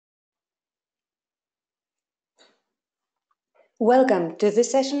Welcome to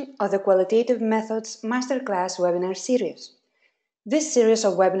this session of the Qualitative Methods Masterclass webinar series. This series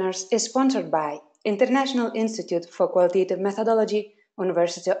of webinars is sponsored by International Institute for Qualitative Methodology,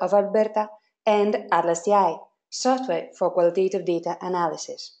 University of Alberta, and ATLAS.ti, Software for Qualitative Data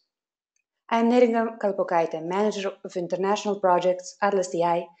Analysis. I'm Neringa Kalpokaite, Manager of International Projects,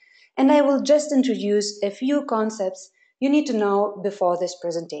 ATLAS.ti, and I will just introduce a few concepts you need to know before this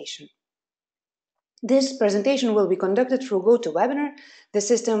presentation. This presentation will be conducted through GoToWebinar, the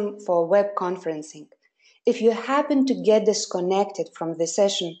system for web conferencing. If you happen to get disconnected from this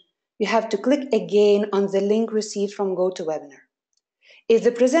session, you have to click again on the link received from GoToWebinar. If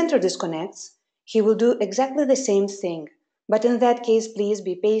the presenter disconnects, he will do exactly the same thing, but in that case, please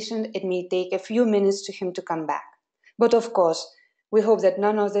be patient. It may take a few minutes for him to come back. But of course, we hope that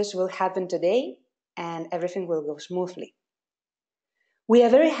none of this will happen today and everything will go smoothly. We are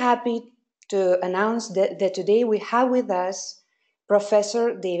very happy to announce that today we have with us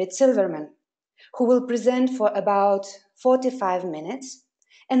Professor David Silverman, who will present for about 45 minutes,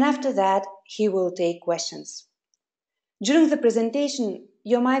 and after that, he will take questions. During the presentation,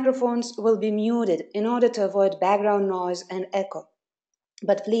 your microphones will be muted in order to avoid background noise and echo.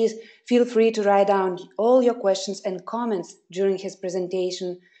 But please feel free to write down all your questions and comments during his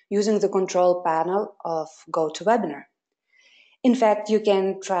presentation using the control panel of GoToWebinar. In fact, you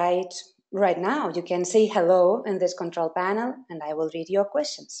can try it right now. You can say hello in this control panel and I will read your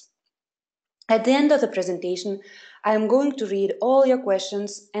questions. At the end of the presentation, I am going to read all your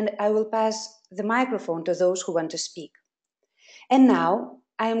questions and I will pass the microphone to those who want to speak. And now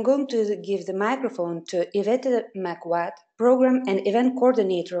I am going to give the microphone to Yvette McWatt, Program and Event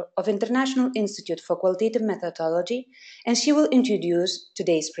Coordinator of International Institute for Qualitative Methodology, and she will introduce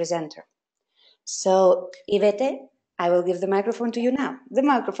today's presenter. So, Yvette, I will give the microphone to you now. The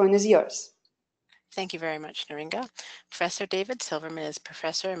microphone is yours. Thank you very much, Neringa. Professor David Silverman is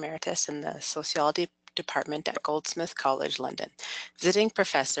Professor Emeritus in the Sociology Department at Goldsmiths College, London, visiting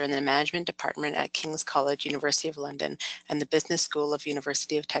professor in the Management Department at King's College, University of London, and the Business School of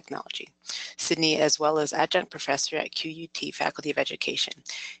University of Technology, Sydney, as well as adjunct professor at QUT Faculty of Education.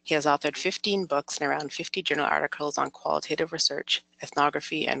 He has authored 15 books and around 50 journal articles on qualitative research,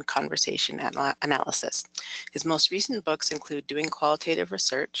 ethnography, and conversation analysis. His most recent books include Doing Qualitative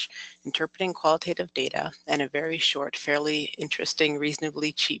Research, Interpreting Qualitative Data, and a very short, fairly interesting,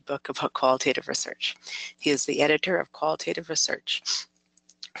 reasonably cheap book about qualitative research. He is the editor of Qualitative Research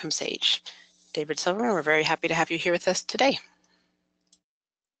from SAGE. David Silverman, we're very happy to have you here with us today.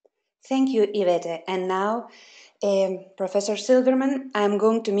 Thank you, Yvette. And now, Professor Silverman, I'm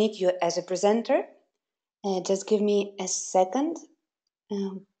going to make you as a presenter. Just give me a second.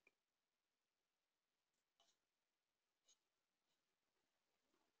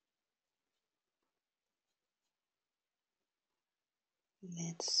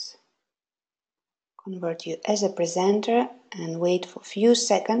 Let's convert you as a presenter and wait for a few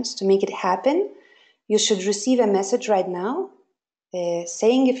seconds to make it happen. You should receive a message right now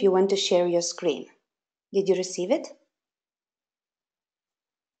saying if you want to share your screen. Did you receive it?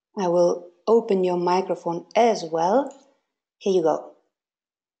 I will open your microphone as well. Here you go.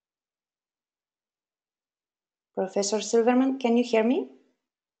 Professor Silverman, can you hear me?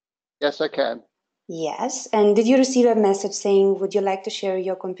 Yes, I can. Yes. And did you receive a message saying, would you like to share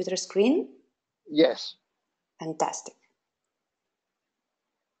your computer screen? Yes. Fantastic.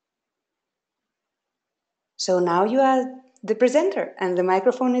 So now you are the presenter and the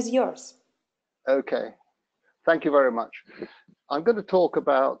microphone is yours. Okay. Thank you very much. I'm going to talk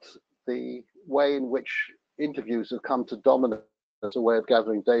about the way in which interviews have come to dominate as a way of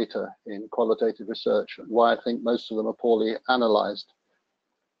gathering data in qualitative research and why I think most of them are poorly analyzed.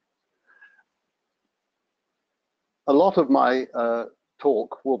 A lot of my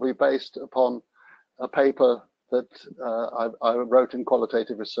talk will be based upon a paper that I wrote in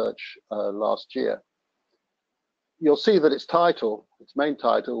qualitative research last year. You'll see that its main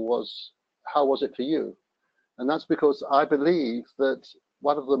title was, How Was It For You? And that's because I believe that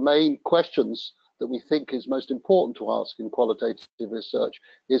one of the main questions that we think is most important to ask in qualitative research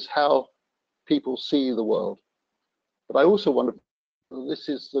is how people see the world. But I also want to, this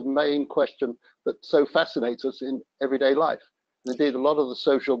is the main question that so fascinates us in everyday life. And indeed, a lot of the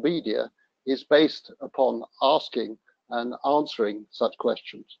social media is based upon asking and answering such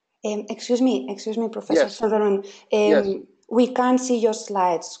questions. Excuse me, Professor Yes. Silverman. Yes. We can't see your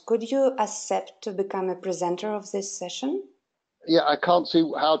slides. Could you accept to become a presenter of this session? Yeah, I can't see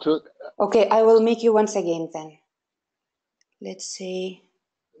how to. Okay, I will make you once again then. Let's see.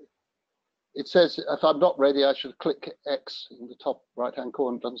 It says if I'm not ready, I should click X in the top right-hand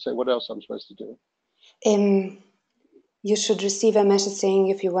corner. It doesn't say what else I'm supposed to do. You should receive a message saying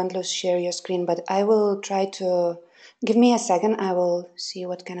if you want to share your screen, but I will try to, give me a second, I will see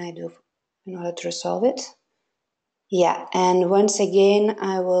what can I do in order to resolve it. Yeah, and once again,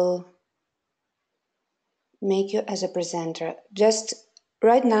 I will make you as a presenter. Just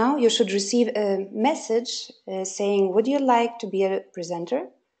right now, you should receive a message saying, would you like to be a presenter?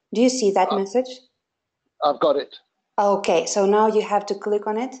 Do you see that message? I've got it. Okay, so now you have to click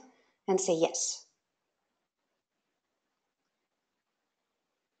on it and say yes.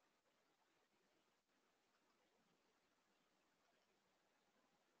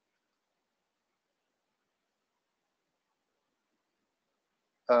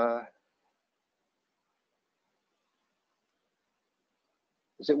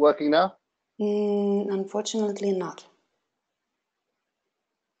 Is it working now? Unfortunately not.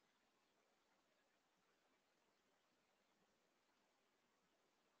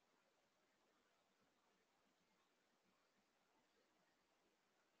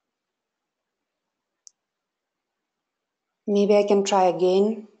 Maybe I can try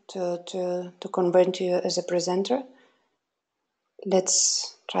again to convert you as a presenter.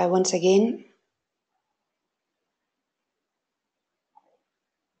 Let's try once again.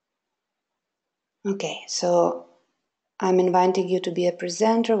 Okay, so I'm inviting you to be a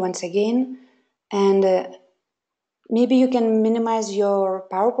presenter once again, and maybe you can minimize your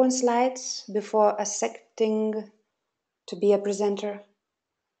PowerPoint slides before accepting to be a presenter.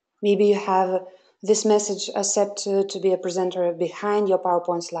 Maybe you have this message accept to be a presenter behind your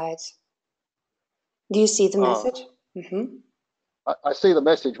PowerPoint slides. Do you see the message? I see the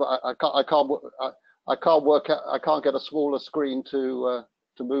message, but I can't work out. I can't get a smaller screen to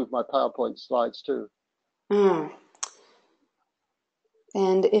move my PowerPoint slides to.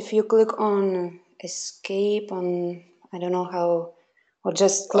 And if you click on escape on, I don't know how, or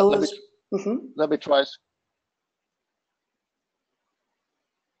just close. Let me try.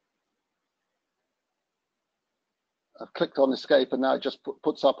 I've clicked on escape, and now it just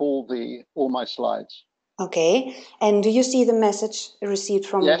puts up all my slides. Okay, and do you see the message received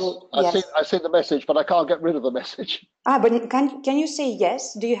from? Yes, Yes. I see the message, but I can't get rid of the message. But can you say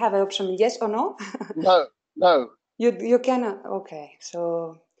yes? Do you have an option yes or no? No. You cannot. Okay,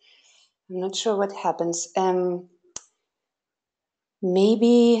 so I'm not sure what happens.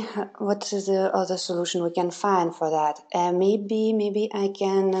 Maybe what is the other solution we can find for that? Maybe I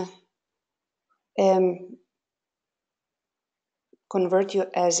can convert you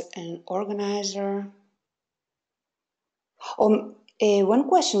as an organizer. One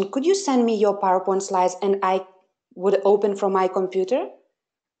question, could you send me your PowerPoint slides and I would open from my computer?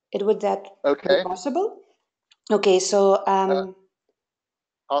 Would that be possible? Okay, so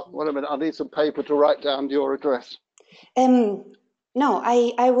wait a minute, I need some paper to write down your address. no,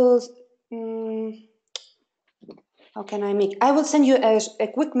 I will how can I will send you a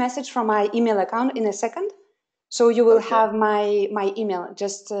quick message from my email account in a second. So you will have my email.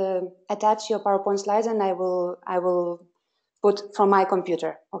 Just attach your PowerPoint slides and I will put from my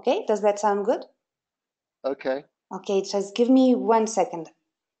computer. Okay, does that sound good? Okay. Okay, just give me 1 second.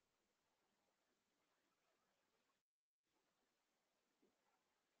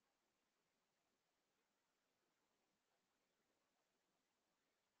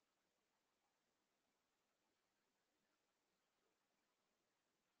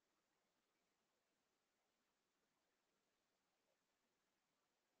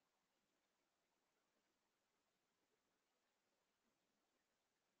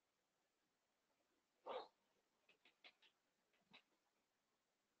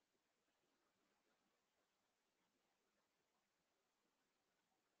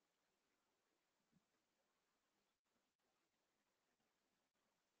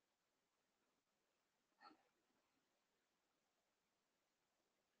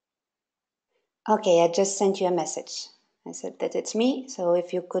 Okay, I just sent you a message. I said that it's me, so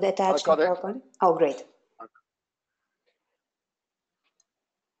if you could attach your PowerPoint. Oh, great.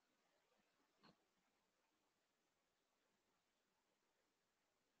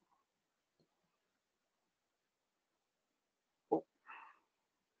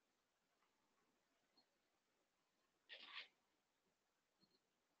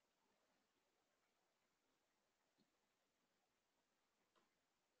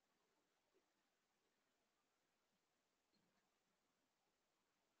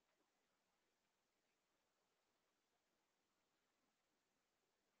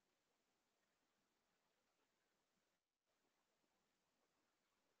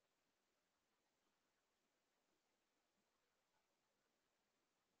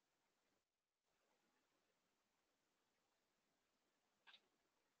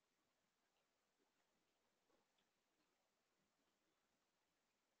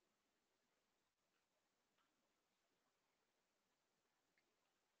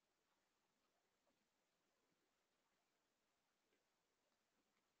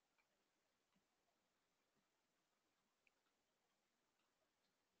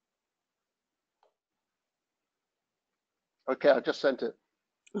 Okay, I just sent it.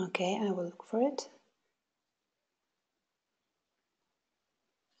 Okay, I will look for it.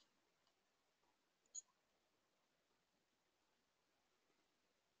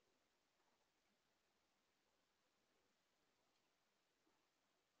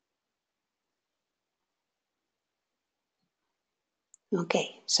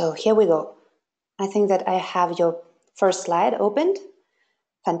 Okay, so here we go. I think that I have your first slide opened.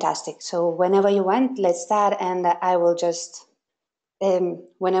 Fantastic. So whenever you want, let's start, and I will just,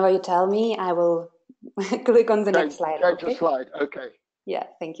 whenever you tell me, I will click on the next slide. Change the Okay? slide. Okay. Yeah,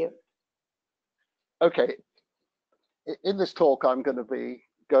 thank you. Okay. In this talk, I'm going to be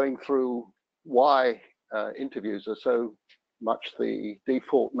going through why interviews are so much the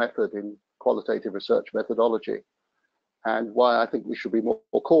default method in qualitative research methodology, and why I think we should be more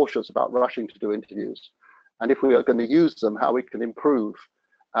cautious about rushing to do interviews. And if we are going to use them, how we can improve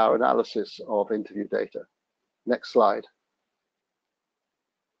our analysis of interview data. Next slide.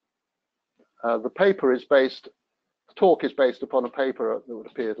 The talk is based upon a paper that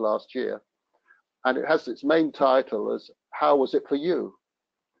appeared last year, and it has its main title as "How was it for you?"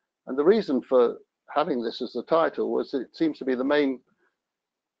 And the reason for having this as the title was that it seems to be the main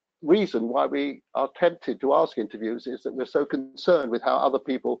reason why we are tempted to ask interviews is that we're so concerned with how other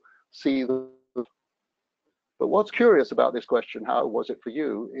people see them. But what's curious about this question, how was it for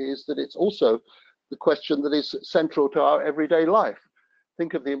you, is that it's also the question that is central to our everyday life.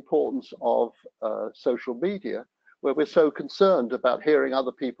 Think of the importance of social media, where we're so concerned about hearing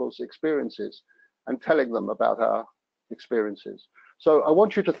other people's experiences and telling them about our experiences. So I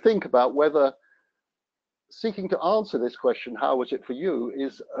want you to think about whether seeking to answer this question, how was it for you,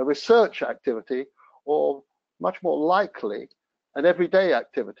 is a research activity or much more likely an everyday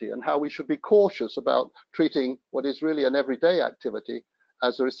activity, and how we should be cautious about treating what is really an everyday activity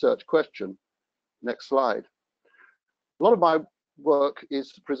as a research question. Next slide. A lot of my work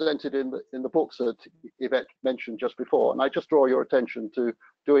is presented in the books that Yvette mentioned just before, and I just draw your attention to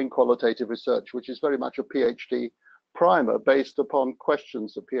doing qualitative research, which is very much a PhD primer based upon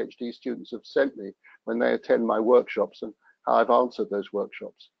questions that PhD students have sent me when they attend my workshops and how I've answered those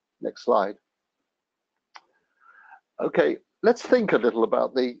workshops. Next slide. Okay, let's think a little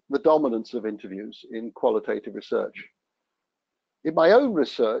about the dominance of interviews in qualitative research. In my own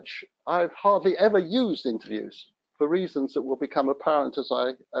research, I've hardly ever used interviews for reasons that will become apparent as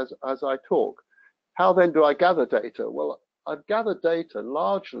I talk. How then do I gather data? Well, I've gathered data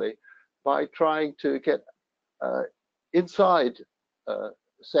largely by trying to get inside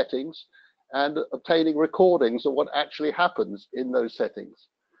settings and obtaining recordings of what actually happens in those settings.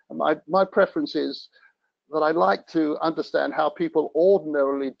 And my preference is that I like to understand how people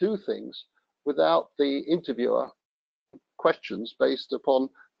ordinarily do things without the interviewer questions based upon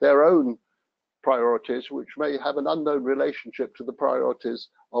their own priorities, which may have an unknown relationship to the priorities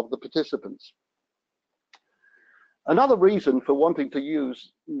of the participants. Another reason for wanting to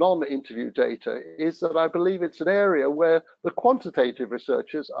use non-interview data is that I believe it's an area where the quantitative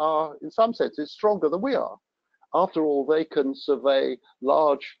researchers are, in some senses, stronger than we are. After all, they can survey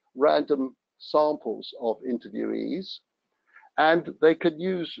large random samples of interviewees, and they can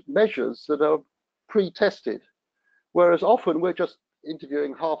use measures that are pre-tested, whereas often we're just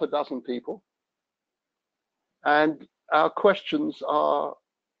interviewing half a dozen people, and our questions are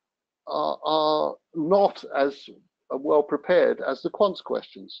not as well prepared as the quants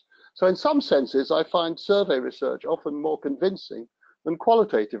questions. So in some senses, I find survey research often more convincing than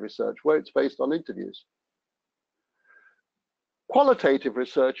qualitative research, where it's based on interviews. Qualitative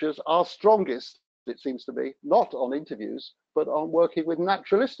researchers are strongest, it seems to me, not on interviews, but on working with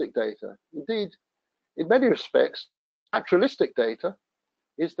naturalistic data. Indeed, in many respects, naturalistic data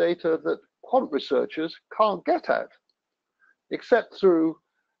is data that quant researchers can't get at, except through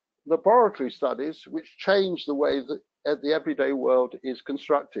laboratory studies which change the way that the everyday world is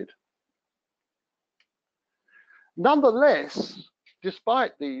constructed. Nonetheless,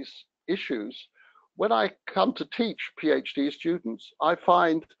 despite these issues, when I come to teach PhD students, I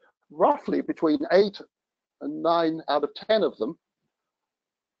find roughly between 8 and 9 out of 10 of them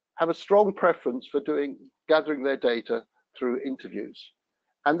have a strong preference for gathering their data through interviews.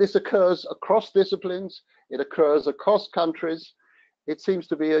 And this occurs across disciplines, it occurs across countries. It seems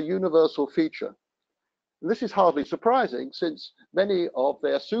to be a universal feature. And this is hardly surprising, since many of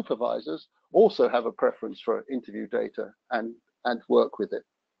their supervisors also have a preference for interview data and work with it.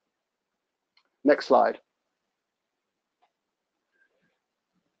 Next slide.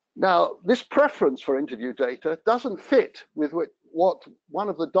 Now, this preference for interview data doesn't fit with what one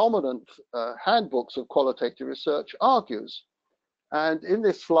of the dominant handbooks of qualitative research argues. And in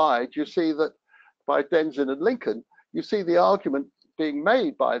this slide, you see that by Denzin and Lincoln, you see the argument being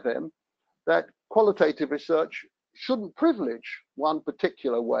made by them that qualitative research shouldn't privilege one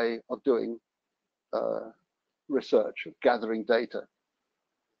particular way of doing research, of gathering data.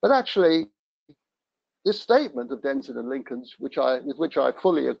 But actually, this statement of Denson and Lincoln's, with which I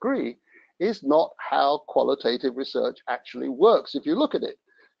fully agree, is not how qualitative research actually works. If you look at it,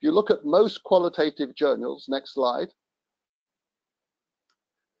 if you look at most qualitative journals, next slide,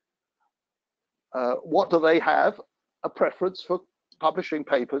 what do they have? A preference for publishing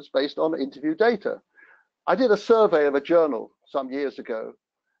papers based on interview data. I did a survey of a journal some years ago,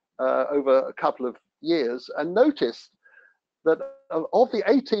 over a couple of years, and noticed that of the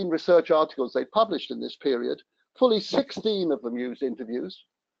 18 research articles they published in this period, fully 16 of them used interviews.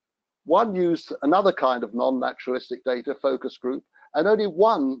 One used another kind of non-naturalistic data, focus group, and only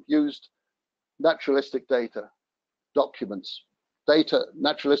one used naturalistic data, documents. Data,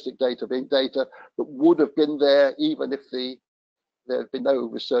 naturalistic data being data that would have been there even if there had been no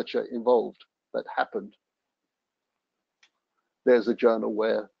researcher involved, but happened. There's a journal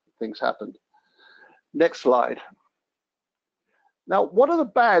where things happened. Next slide. Now, what are the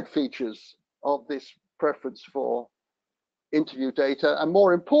bad features of this preference for interview data, and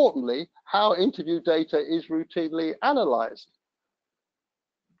more importantly, how interview data is routinely analyzed?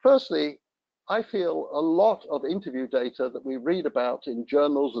 Firstly, I feel a lot of interview data that we read about in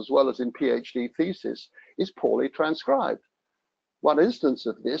journals as well as in PhD thesis is poorly transcribed. One instance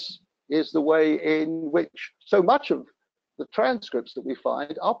of this is the way in which so much of the transcripts that we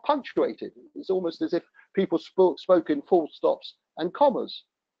find are punctuated. It's almost as if people spoke in full stops and commas.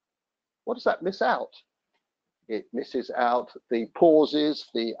 What does that miss out? It misses out the pauses,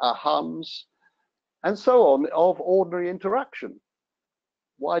 the ahams, and so on of ordinary interaction.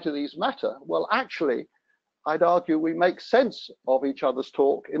 Why do these matter? Well, actually, I'd argue we make sense of each other's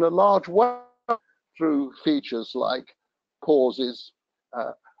talk in a large way through features like pauses,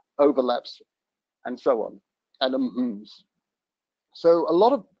 overlaps, and so on, and uhs. So a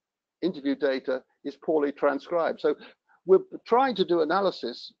lot of interview data is poorly transcribed. So we're trying to do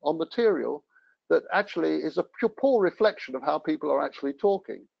analysis on material that actually is a poor reflection of how people are actually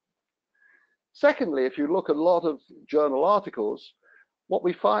talking. Secondly, if you look at a lot of journal articles, what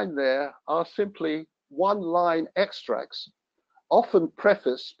we find there are simply one-line extracts, often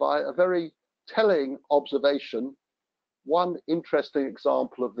prefaced by a very telling observation. One interesting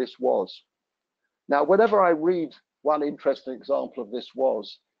example of this was. Now, whenever I read one interesting example of this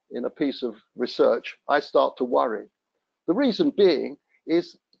was in a piece of research, I start to worry. The reason being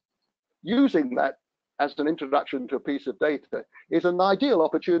is using that as an introduction to a piece of data is an ideal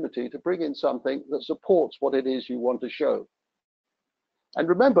opportunity to bring in something that supports what it is you want to show. And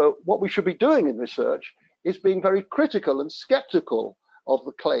remember, what we should be doing in research is being very critical and skeptical of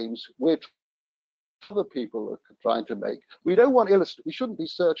the claims which other people are trying to make. We don't want we shouldn't be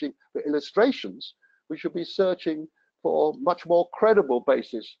searching for illustrations. We should be searching for much more credible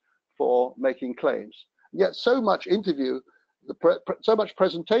basis for making claims. Yet so much so much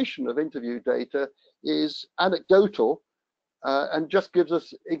presentation of interview data is anecdotal and just gives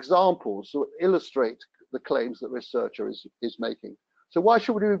us examples to illustrate the claims that the researcher is making. So why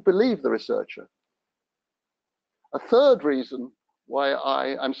should we believe the researcher? A third reason why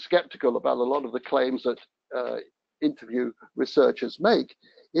I'm skeptical about a lot of the claims that interview researchers make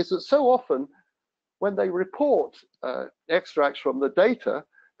is that so often when they report extracts from the data,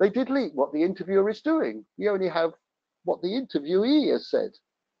 they delete what the interviewer is doing. We only have what the interviewee has said.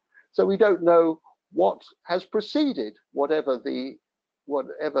 So we don't know what has preceded whatever the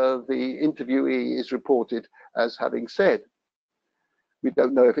interviewee is reported as having said. We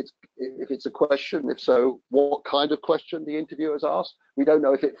don't know if it's a question. If so, what kind of question the interviewer has asked. We don't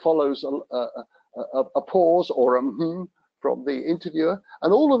know if it follows a pause or a from the interviewer.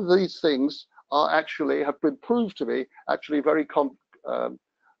 And all of these things are have been proved to be actually very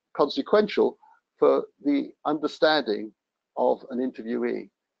consequential for the understanding of an interviewee.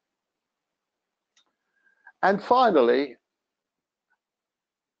 And finally,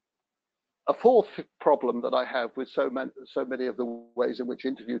 a fourth problem that I have with so many of the ways in which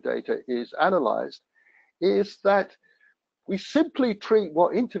interview data is analyzed is that we simply treat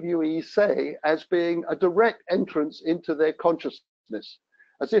what interviewees say as being a direct entrance into their consciousness,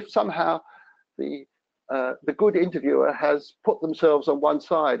 as if somehow the good interviewer has put themselves on one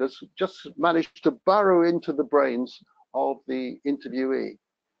side, has just managed to burrow into the brains of the interviewee.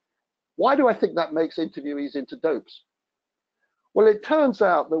 Why do I think that makes interviewees into dopes? Well, it turns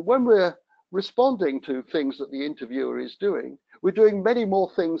out that when we're responding to things that the interviewer is doing, we're doing many more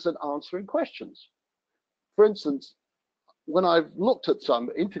things than answering questions. For instance, when I've looked at some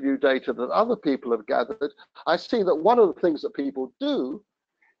interview data that other people have gathered, I see that one of the things that people do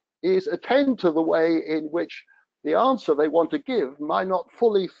is attend to the way in which the answer they want to give might not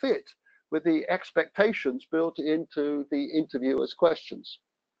fully fit with the expectations built into the interviewer's questions.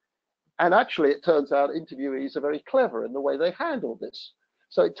 And actually, it turns out interviewees are very clever in the way they handle this.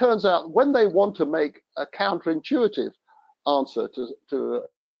 So it turns out when they want to make a counterintuitive answer to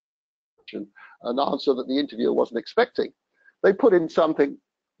an answer that the interviewer wasn't expecting, they put in something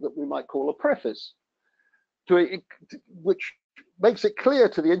that we might call a preface, which makes it clear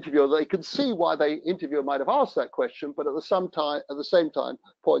to the interviewer that they can see why the interviewer might have asked that question, but at the same time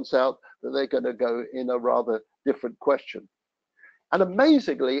points out that they're going to go in a rather different question. And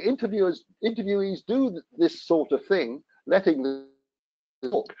amazingly, interviewees do this sort of thing, letting them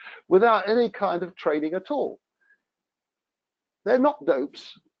talk without any kind of training at all. They're not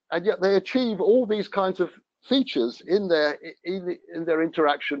dopes, and yet they achieve all these kinds of features in their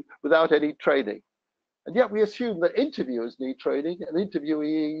interaction without any training. And yet we assume that interviewers need training and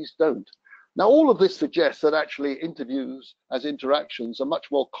interviewees don't. Now, all of this suggests that actually interviews as interactions are much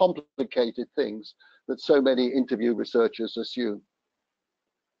more complicated things than so many interview researchers assume.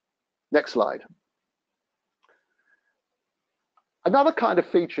 Next slide. Another kind of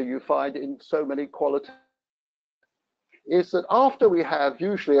feature you find in so many qualitative is that after we have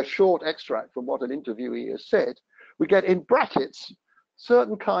usually a short extract from what an interviewee has said, we get in brackets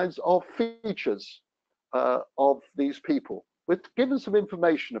certain kinds of features of these people. We're given some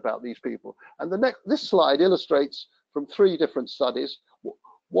information about these people. And this slide illustrates from 3 different studies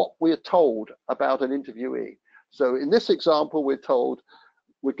what we're told about an interviewee. So in this example,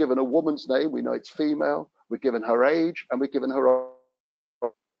 we're given a woman's name, we know it's female, we're given her age, and we're given her.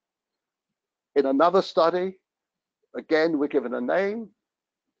 In another study, again, we're given a name,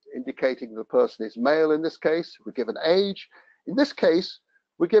 indicating the person is male in this case, we're given age. In this case,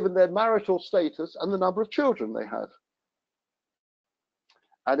 we're given their marital status and the number of children they have.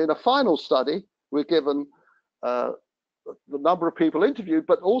 And in a final study, we're given the number of people interviewed,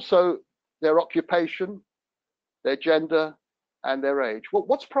 but also their occupation, their gender, and their age. Well,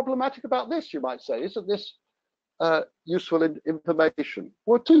 what's problematic about this, you might say? Isn't this useful information?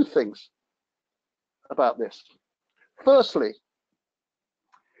 Well, 2 things about this. Firstly,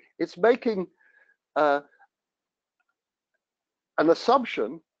 it's making an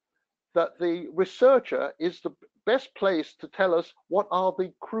assumption that the researcher is the best place to tell us what are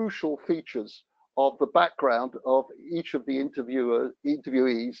the crucial features of the background of each of the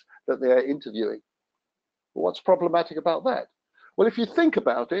interviewees that they're interviewing. What's problematic about that? Well, if you think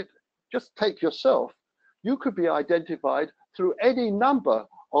about it, just take yourself, you could be identified through any number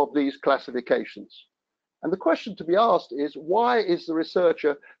of these classifications. And the question to be asked is, why is the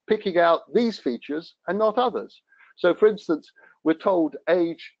researcher picking out these features and not others? So for instance, we're told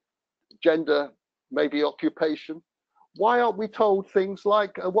age, gender, maybe occupation. Why aren't we told things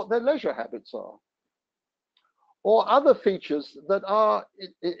like what their leisure habits are? Or other features that are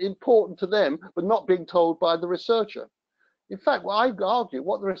important to them, but not being told by the researcher. In fact, I argue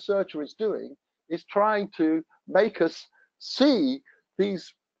what the researcher is doing is trying to make us see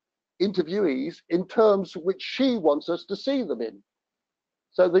these interviewees in terms which she wants us to see them in.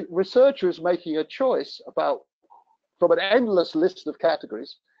 So the researcher is making a choice from an endless list of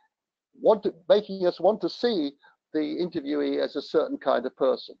categories, making us want to see the interviewee as a certain kind of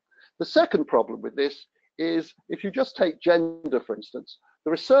person. The second problem with this is, if you just take gender, for instance,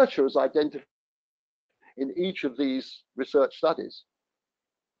 the researcher has identified in each of these research studies.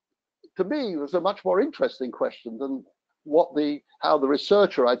 To me, there's a much more interesting question than how the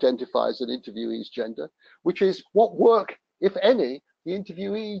researcher identifies an interviewee's gender, which is what work, if any, the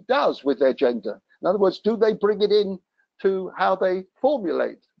interviewee does with their gender. In other words, do they bring it in to how they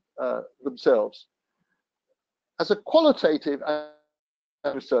formulate themselves? As a qualitative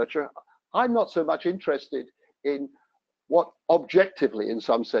researcher, I'm not so much interested in what objectively, in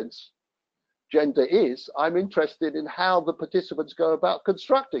some sense, gender is. I'm interested in how the participants go about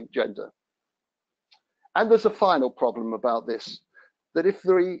constructing gender. And there's a final problem about this, that if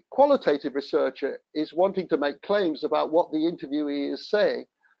the qualitative researcher is wanting to make claims about what the interviewee is saying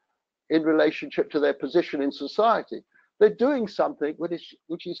in relationship to their position in society, they're doing something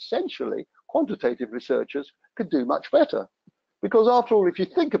which essentially quantitative researchers could do much better. Because after all, if you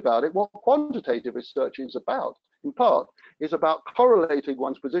think about it, what quantitative research is about, in part, is about correlating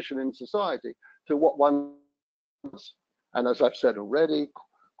one's position in society to what one does. And as I've said already,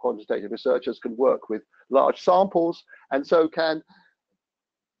 quantitative researchers can work with large samples and so can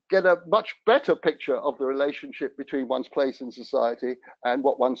get a much better picture of the relationship between one's place in society and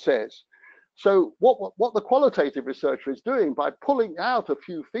what one says. So what the qualitative researcher is doing by pulling out a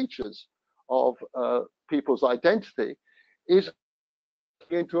few features of people's identity is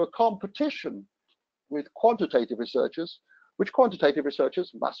into a competition with quantitative researchers, which quantitative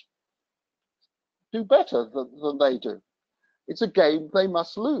researchers must do better than they do. It's a game they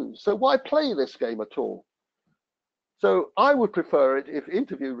must lose. So why play this game at all? So I would prefer it if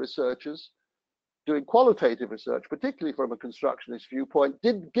interview researchers doing qualitative research, particularly from a constructionist viewpoint,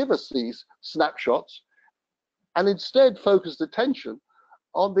 didn't give us these snapshots and instead focused attention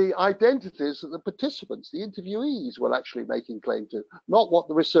on the identities that the participants, the interviewees, were actually making claim to, not what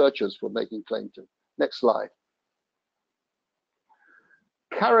the researchers were making claim to. Next slide.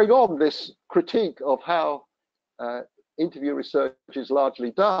 Carrying on this critique of how interview research is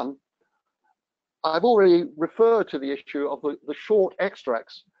largely done, I've already referred to the issue of the short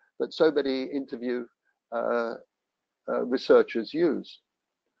extracts that so many interview researchers use.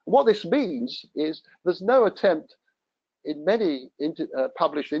 What this means is there's no attempt in many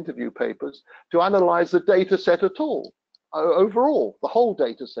published interview papers to analyze the data set at all, overall, the whole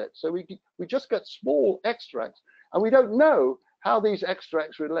data set. So we just get small extracts, and we don't know how these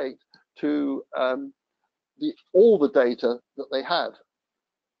extracts relate to all the data that they have.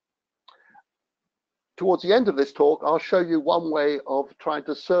 Towards the end of this talk, I'll show you one way of trying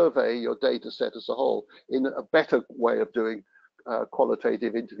to survey your data set as a whole in a better way of doing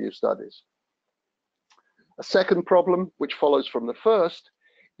qualitative interview studies. A second problem, which follows from the first,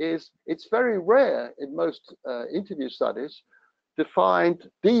 is it's very rare in most interview studies to find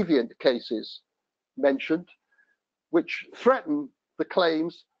deviant cases mentioned, which threaten the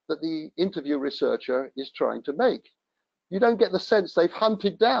claims that the interview researcher is trying to make. You don't get the sense they've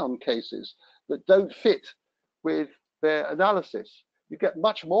hunted down cases that don't fit with their analysis. You get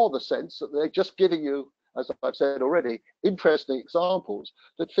much more the sense that they're just giving you, as I've said already, interesting examples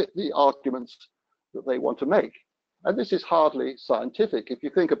that fit the arguments that they want to make. And this is hardly scientific. If you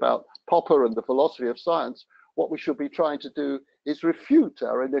think about Popper and the philosophy of science, what we should be trying to do is refute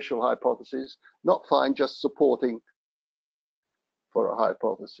our initial hypothesis, not find just supporting for a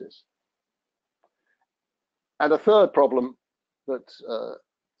hypothesis. And a third problem that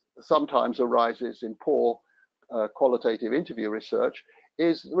sometimes arises in poor qualitative interview research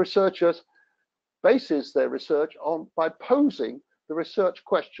is the researcher bases their research on by posing the research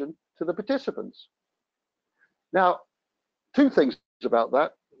question to the participants. Now, two things about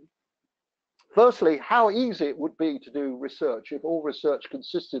that. Firstly, how easy it would be to do research if all research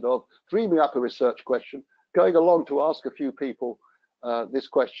consisted of dreaming up a research question, going along to ask a few people this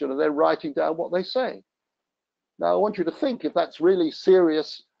question, and then writing down what they say. Now, I want you to think if that's really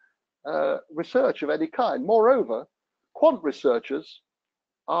serious research of any kind. Moreover, quant researchers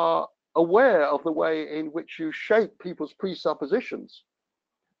are aware of the way in which you shape people's presuppositions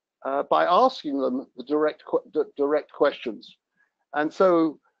by asking them the direct questions. And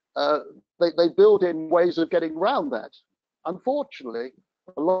so they build in ways of getting around that. Unfortunately,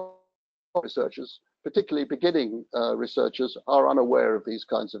 a lot of researchers, particularly beginning researchers, are unaware of these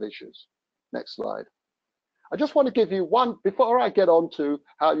kinds of issues. Next slide. I just want to give you one, before I get on to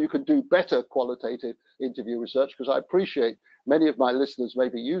how you can do better qualitative interview research, because I appreciate many of my listeners may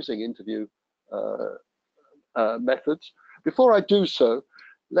be using interview methods. Before I do so,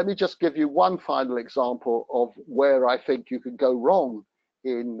 let me just give you one final example of where I think you can go wrong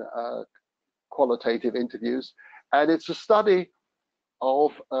in qualitative interviews. And it's a study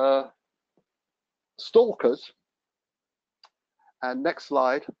of stalkers. And next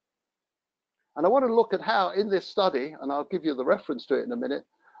slide. And I want to look at how in this study, and I'll give you the reference to it in a minute,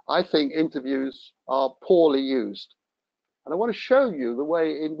 I think interviews are poorly used. And I want to show you the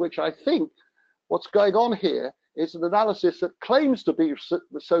way in which I think what's going on here is an analysis that claims to be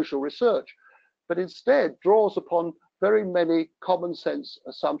social research, but instead draws upon very many common sense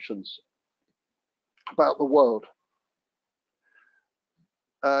assumptions about the world.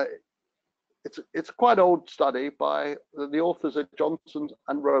 It's a quite old study by the authors of Johnson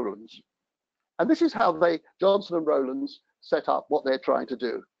and Rowlands. And this is how Johnson and Rowlands set up what they're trying to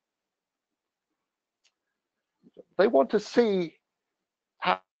do. They want to see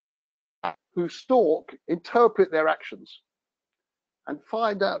how who stalk interpret their actions and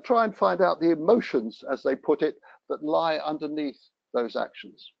try and find out the emotions, as they put it, that lie underneath those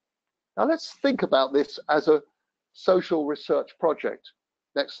actions. Now let's think about this as a social research project.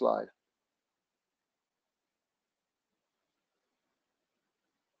 Next slide.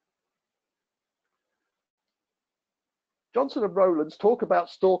 Johnson and Rowlands talk about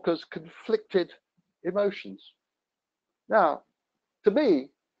stalkers' conflicted emotions. Now, to me,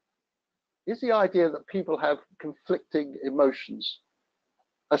 is the idea that people have conflicting emotions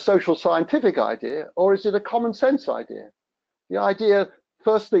a social scientific idea, or is it a common sense idea? The idea,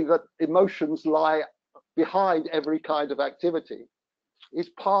 firstly, that emotions lie behind every kind of activity is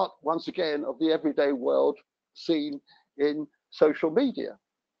part, once again, of the everyday world seen in social media.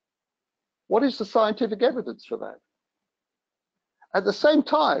 What is the scientific evidence for that? At the same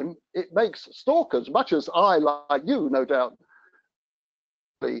time, it makes stalkers, much as I, like you, no doubt,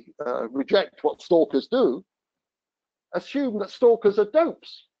 reject what stalkers do, assume that stalkers are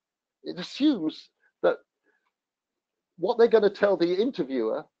dopes. It assumes that what they're going to tell the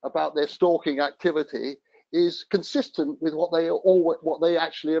interviewer about their stalking activity is consistent with what they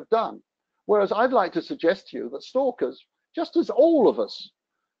actually have done. Whereas I'd like to suggest to you that stalkers, just as all of us,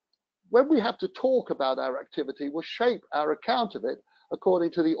 when we have to talk about our activity, will shape our account of it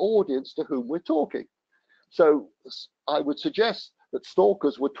according to the audience to whom we're talking. So I would suggest that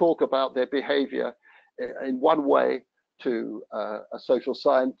stalkers would talk about their behavior in one way to a social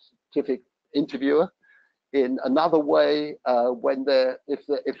scientific interviewer, in another way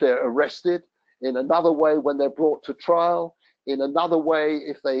if they're arrested, in another way when they're brought to trial, in another way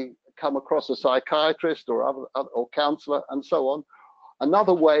if they come across a psychiatrist or counselor, and so on.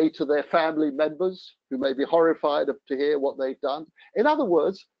 Another way to their family members who may be horrified to hear what they've done. In other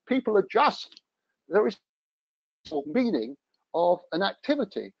words, people adjust. There is no meaning of an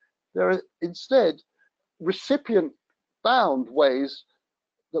activity. There are instead recipient-bound ways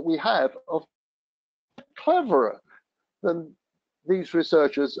that we have of cleverer than these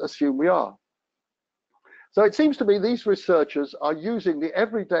researchers assume we are. So it seems to me these researchers are using the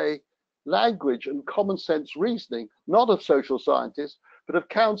everyday language and common sense reasoning, not of social scientists, but of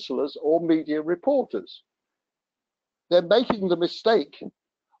counselors or media reporters. They're making the mistake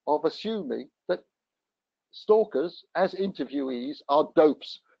of assuming that stalkers, as interviewees, are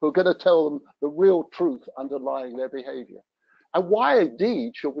dopes who are going to tell them the real truth underlying their behavior. And why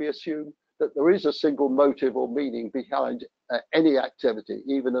indeed should we assume that there is a single motive or meaning behind any activity,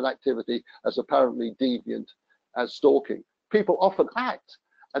 even an activity as apparently deviant as stalking? People often act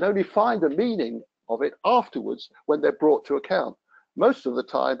and only find a meaning of it afterwards when they're brought to account. Most of the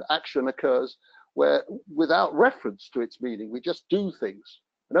time, action occurs where, without reference to its meaning, we just do things.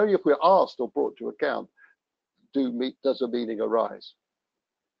 And only if we're asked or brought to account does a meaning arise.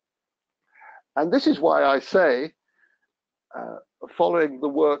 And this is why I say, following the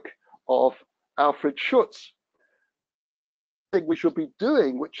work of Alfred Schutz, the thing we should be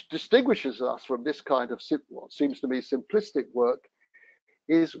doing, which distinguishes us from this kind of what seems to me simplistic work,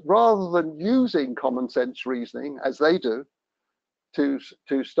 is rather than using common sense reasoning as they do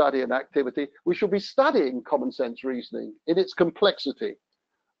to study an activity, we should be studying common sense reasoning in its complexity.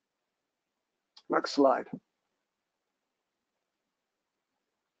 Next slide.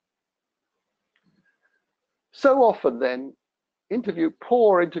 So often then,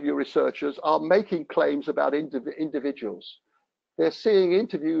 poor interview researchers are making claims about individuals. They're seeing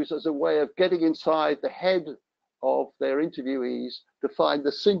interviews as a way of getting inside the head of their interviewees to find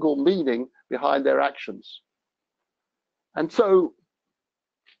the single meaning behind their actions. And so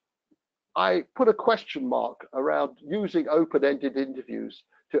I put a question mark around using open-ended interviews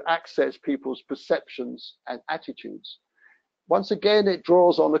to access people's perceptions and attitudes. Once again, it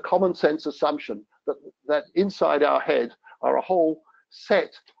draws on a common sense assumption that inside our head are a whole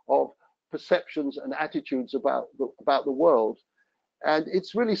set of perceptions and attitudes about the world. And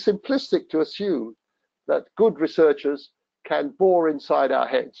it's really simplistic to assume that good researchers can bore inside our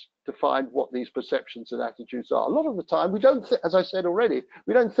heads to find what these perceptions and attitudes are. A lot of the time, we don't, as I said already,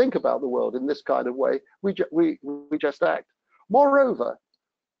 we don't think about the world in this kind of way. We just act. Moreover,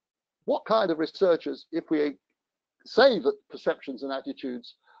 what kind of researchers, if we say that perceptions and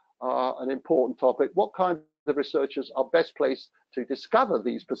attitudes are an important topic, what kind of researchers are best placed to discover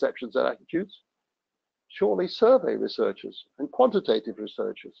these perceptions and attitudes? Surely survey researchers and quantitative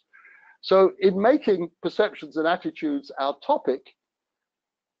researchers. So in making perceptions and attitudes our topic,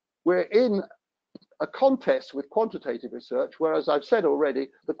 we're in a contest with quantitative research, where, as I've said already,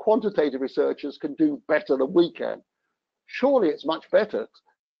 the quantitative researchers can do better than we can. Surely it's much better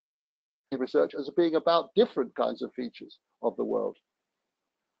research as being about different kinds of features of the world.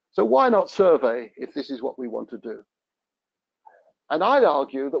 So why not survey if this is what we want to do? And I'd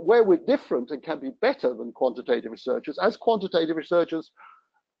argue that where we're different and can be better than quantitative researchers, as quantitative researchers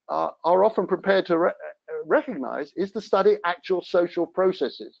are often prepared to recognize, is to study actual social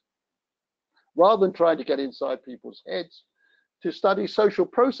processes. Rather than trying to get inside people's heads, to study social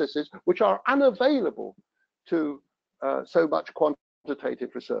processes which are unavailable to so much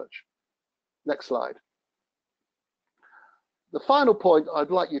quantitative research. Next slide. The final point I'd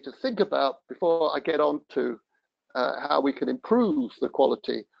like you to think about before I get on to how we can improve the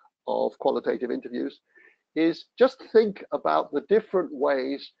quality of qualitative interviews is just think about the different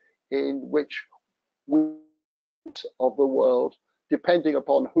ways in which we of the world, depending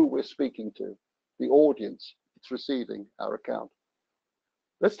upon who we're speaking to, the audience that's receiving our account.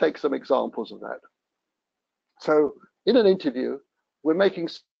 Let's take some examples of that. So in an interview, we're making,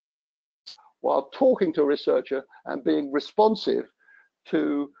 while talking to a researcher and being responsive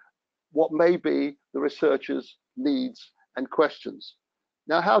to what may be the researcher's needs and questions.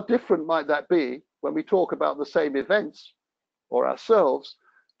 Now, how different might that be when we talk about the same events or ourselves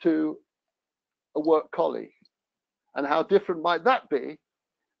to a work colleague? And how different might that be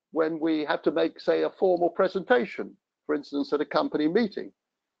when we have to make, say, a formal presentation, for instance, at a company meeting?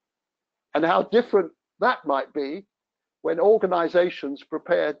 And how different that might be when organizations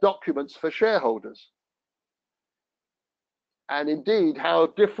prepare documents for shareholders. And indeed, how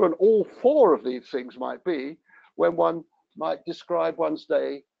different all four of these things might be when one might describe one's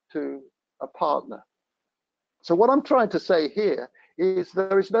day to a partner. So what I'm trying to say here is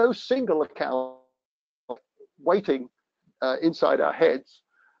there is no single account waiting inside our heads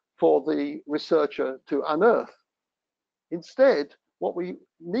for the researcher to unearth. Instead, what we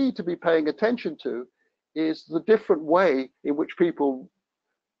need to be paying attention to is the different way in which people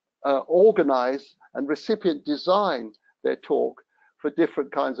organize and recipient design their talk for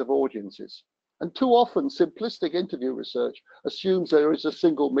different kinds of audiences. And too often, simplistic interview research assumes there is a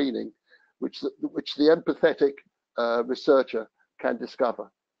single meaning which the empathetic researcher can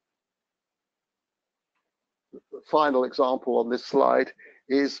discover. The final example on this slide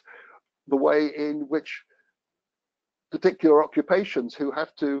is the way in which particular occupations who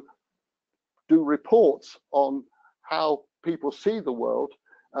have to do reports on how people see the world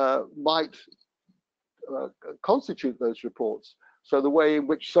might constitute those reports. So the way in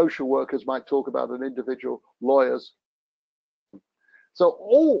which social workers might talk about an individual, lawyers. So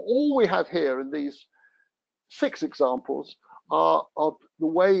all we have here in these 6 examples are of the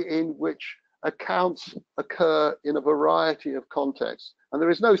way in which accounts occur in a variety of contexts. And there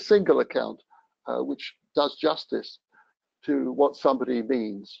is no single account which does justice to what somebody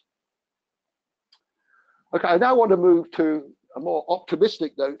means. Okay, I now want to move to a more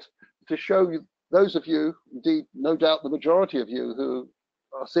optimistic note to show you, those of you, indeed, no doubt the majority of you who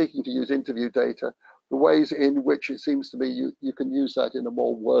are seeking to use interview data, the ways in which it seems to me you can use that in a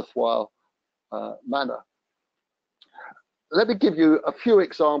more worthwhile manner. Let me give you a few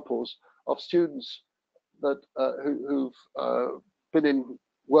examples of students that who've been in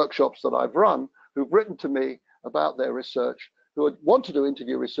workshops that I've run, who've written to me about their research, who want to do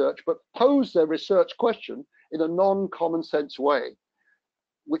interview research, but pose their research question in a non-common sense way,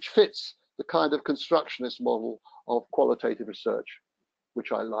 which fits the kind of constructionist model of qualitative research,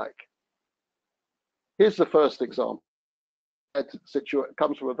 which I like. Here's the first example. It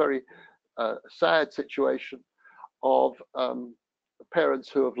comes from a very sad situation of parents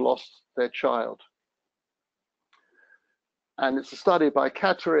who have lost their child. And it's a study by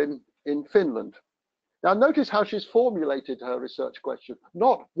Catherine in Finland. Now notice how she's formulated her research question,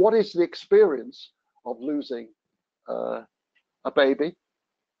 not what is the experience of losing a baby,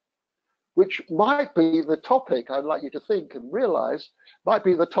 which might be the topic I'd like you to think and realize might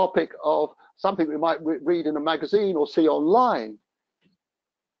be the topic of something we might read in a magazine or see online,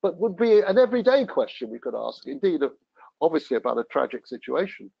 but would be an everyday question we could ask, indeed, obviously about a tragic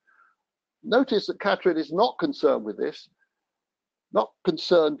situation. Notice that Catherine is not concerned with this, not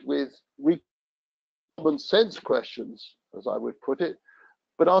concerned with common sense questions, as I would put it,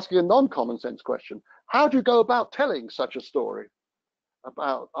 but asking a non-common sense question. How do you go about telling such a story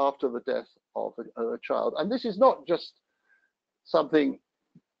about after the death of a child? And this is not just something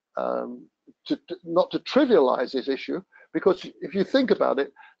not to trivialize this issue, because if you think about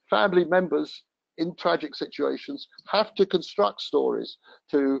it, family members in tragic situations have to construct stories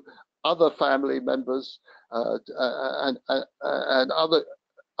to other family members and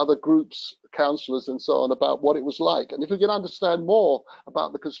other groups, counselors and so on, about what it was like. And if we can understand more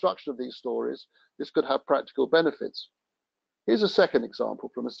about the construction of these stories, this could have practical benefits. Here's a second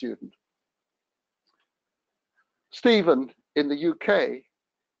example from a student. Stephen in the UK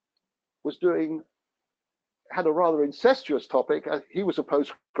had a rather incestuous topic. He was a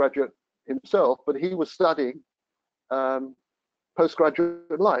postgraduate himself, but he was studying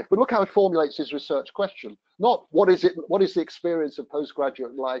postgraduate life. But look how it formulates his research question. Not what is the experience of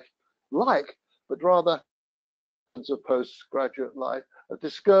postgraduate life like, but rather of postgraduate life are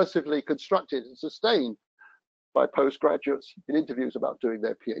discursively constructed and sustained by postgraduates in interviews about doing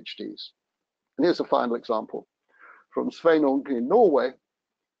their PhDs. And here's a final example from Sveinung in Norway.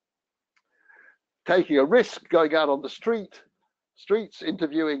 taking a risk, going out on the streets,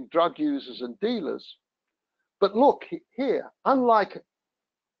 interviewing drug users and dealers. But look here, unlike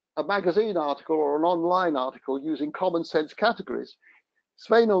a magazine article or an online article using common sense categories,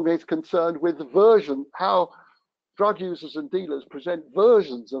 Sveinung is concerned with the version, how drug users and dealers present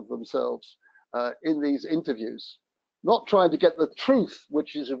versions of themselves in these interviews, not trying to get the truth,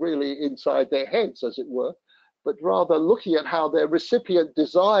 which is really inside their heads, as it were, but rather looking at how their recipient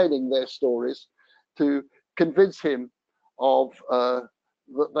designing their stories to convince him of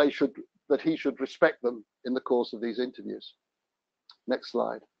that he should respect them in the course of these interviews. Next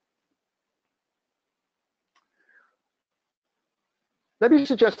slide. Let me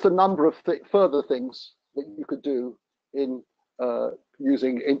suggest a number of further things that you could do in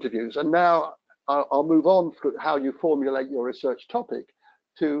using interviews. And now I'll move on through how you formulate your research topic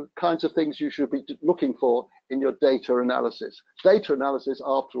to kinds of things you should be looking for in your data analysis. Data analysis,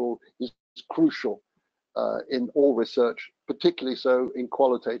 after all, is crucial in all research, particularly so in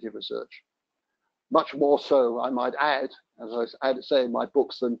qualitative research. Much more so, I might add, as I say in my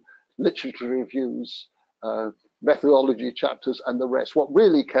books, than literature reviews, methodology chapters, and the rest. What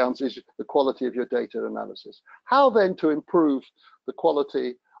really counts is the quality of your data analysis. How then to improve the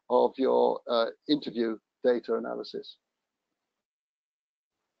quality of your interview data analysis?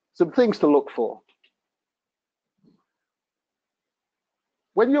 Some things to look for.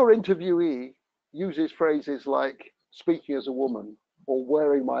 When your interviewee uses phrases like speaking as a woman or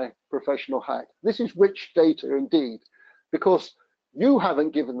wearing my professional hat, this is rich data indeed, because you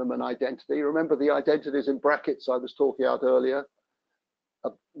haven't given them an identity. Remember the identities in brackets I was talking about earlier,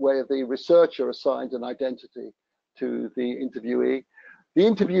 where the researcher assigns an identity to the interviewee. The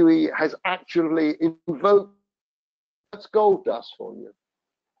interviewee has actually invoked, that's gold dust for you.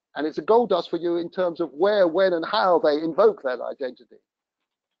 And it's a gold dust for you in terms of where, when, and how they invoke that identity.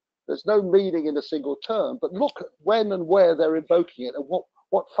 There's no meaning in a single term, but look at when and where they're invoking it and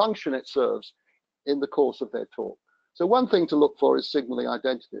what function it serves in the course of their talk. So one thing to look for is signaling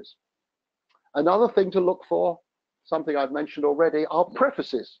identities. Another thing to look for, something I've mentioned already, are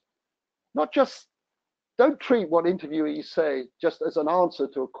prefaces. Not just, don't treat what interviewees say just as an answer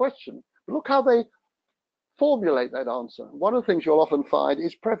to a question, but look how they formulate that answer. One of the things you'll often find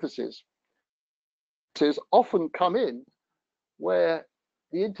is prefaces. Prefaces often come in where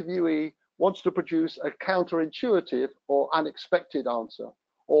the interviewee wants to produce a counterintuitive or unexpected answer,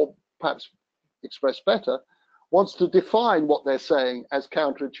 or perhaps expressed better, wants to define what they're saying as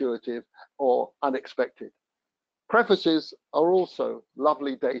counterintuitive or unexpected. Prefaces are also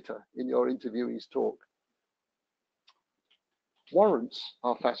lovely data in your interviewee's talk. Warrants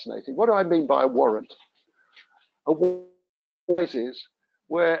are fascinating. What do I mean by a warrant? A warrant is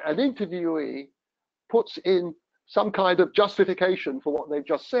where an interviewee puts in some kind of justification for what they've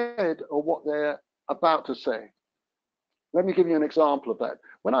just said or what they're about to say. Let me give you an example of that.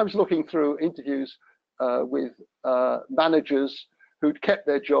 When I was looking through interviews with managers who'd kept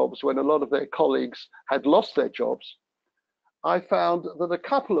their jobs when a lot of their colleagues had lost their jobs, I found that a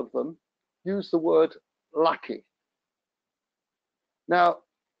couple of them used the word lucky. Now,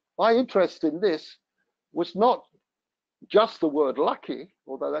 my interest in this was not just the word lucky,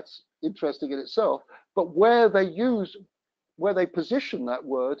 although that's interesting in itself, but where they position that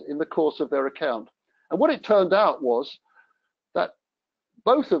word in the course of their account. And what it turned out was that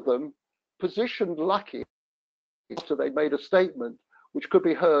both of them positioned lucky after they made a statement which could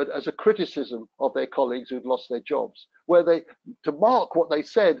be heard as a criticism of their colleagues who'd lost their jobs, where they, to mark what they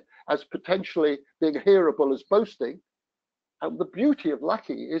said as potentially being hearable as boasting. And the beauty of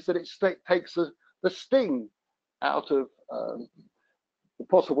lucky is that it takes the sting out of the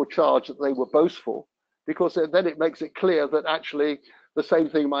possible charge that they were boastful, because then it makes it clear that actually the same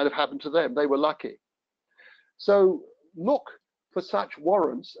thing might have happened to them. They were lucky. So look for such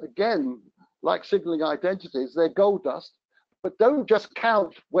warrants, again, like signaling identities, they're gold dust, but don't just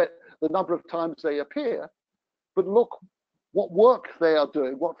count the number of times they appear, but look what work they are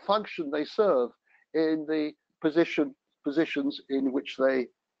doing, what function they serve in the positions in which they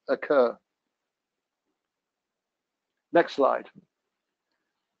occur. Next slide.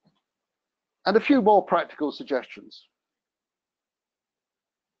 And a few more practical suggestions.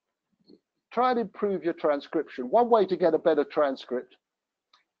 Try and improve your transcription. One way to get a better transcript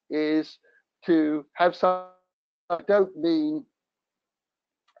is to have some, I don't mean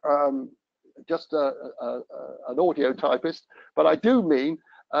just an audio typist, but I do mean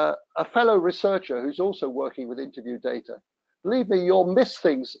a fellow researcher who's also working with interview data. Believe me, you'll miss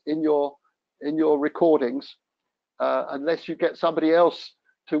things in your recordings unless you get somebody else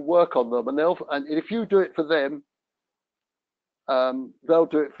to work on them, and if you do it for them, they'll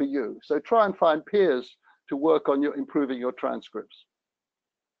do it for you. So try and find peers to work on improving your transcripts.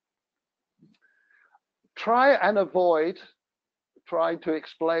 Try and avoid trying to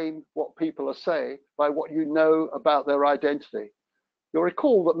explain what people are saying by what you know about their identity. You'll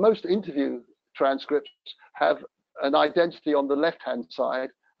recall that most interview transcripts have an identity on the left-hand side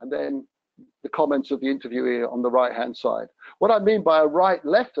and then the comments of the interviewee on the right-hand side. What I mean by a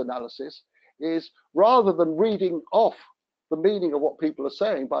right-left analysis is, rather than reading off the meaning of what people are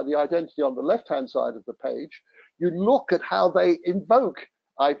saying by the identity on the left-hand side of the page, you look at how they invoke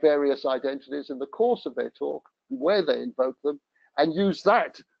various identities in the course of their talk and where they invoke them, and use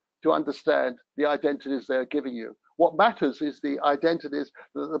that to understand the identities they're giving you. What matters is the identities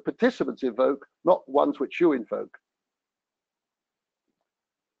that the participants evoke, not ones which you invoke.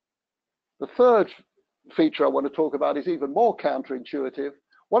 The third feature I want to talk about is even more counterintuitive.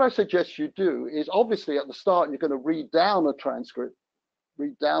 What I suggest you do is, obviously at the start, you're going to read down a transcript,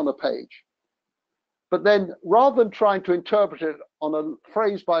 read down a page. But then, rather than trying to interpret it on a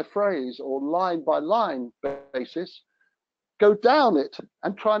phrase by phrase or line by line basis, go down it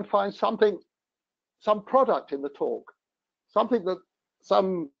and try and find something, some product in the talk,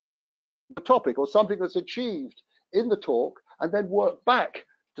 some topic or something that's achieved in the talk, and then work back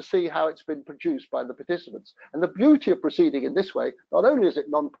to see how it's been produced by the participants. And the beauty of proceeding in this way, not only is it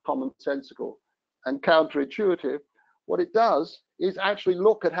non-commonsensical and counterintuitive, what it does is actually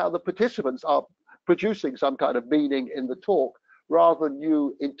look at how the participants are producing some kind of meaning in the talk, rather than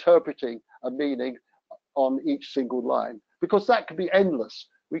you interpreting a meaning on each single line, because that can be endless.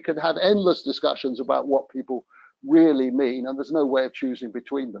 We can have endless discussions about what people really mean, and there's no way of choosing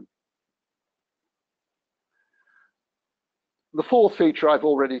between them. The fourth feature I've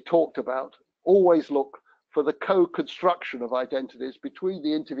already talked about: always look for the co-construction of identities between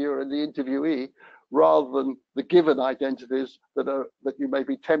the interviewer and the interviewee, rather than the given identities that you may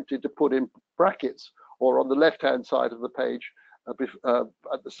be tempted to put in brackets or on the left-hand side of the page at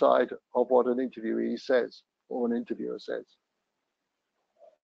the side of what an interviewee says or an interviewer says.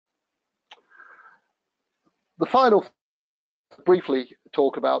 The final briefly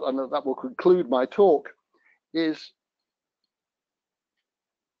talk about, and that will conclude my talk, is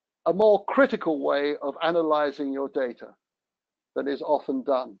a more critical way of analyzing your data than is often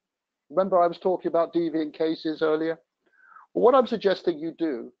done. Remember, I was talking about deviant cases earlier? Well, what I'm suggesting you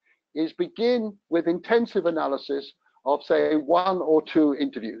do is begin with intensive analysis of, say, 1 or 2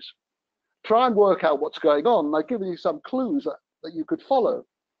 interviews. Try and work out what's going on. I've given you some clues that you could follow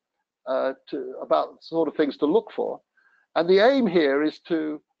about the sort of things to look for. And the aim here is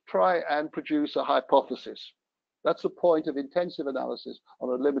to try and produce a hypothesis. That's the point of intensive analysis on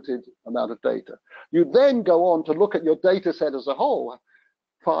a limited amount of data. You then go on to look at your data set as a whole,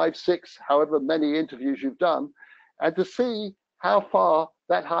 5, 6, however many interviews you've done, and to see how far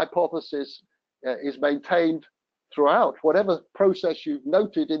that hypothesis is maintained throughout. Whatever process you've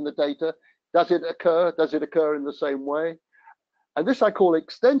noted in the data, does it occur? Does it occur in the same way? And this I call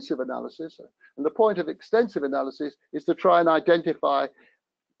extensive analysis. And the point of extensive analysis is to try and identify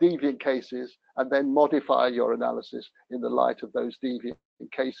deviant cases and then modify your analysis in the light of those deviant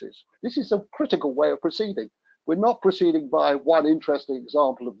cases. This is a critical way of proceeding. We're not proceeding by one interesting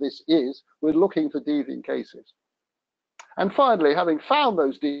example of this is, we're looking for deviant cases. And finally, having found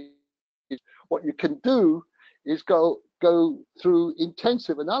those deviant, what you can do is go through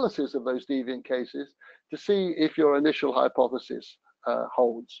intensive analysis of those deviant cases to see if your initial hypothesis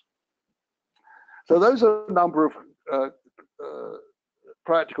holds. So those are a number of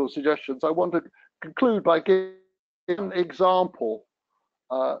practical suggestions. I want to conclude by giving an example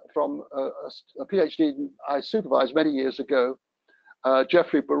from a PhD I supervised many years ago,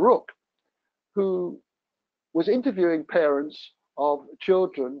 Jeffrey Baruch, who was interviewing parents of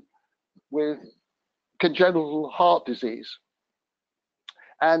children with congenital heart disease.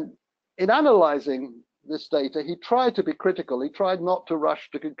 And in analyzing this data, he tried to be critical. He tried not to rush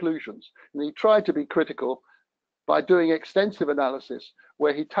to conclusions. And he tried to be critical by doing extensive analysis,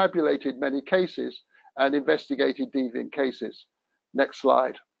 where he tabulated many cases and investigated deviant cases. Next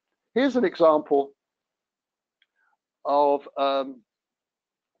slide. Here's an example of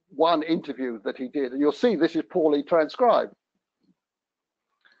one interview that he did. And you'll see this is poorly transcribed.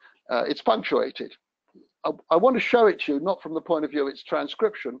 It's punctuated. I want to show it to you, not from the point of view of its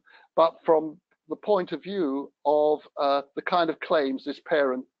transcription, but from the point of view of the kind of claims this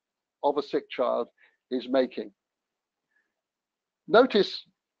parent of a sick child is making. Notice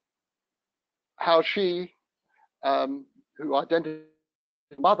how she, who identified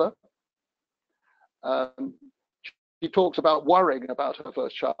as mother, she talks about worrying about her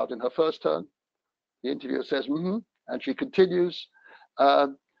first child in her first turn. The interviewer says, And she continues,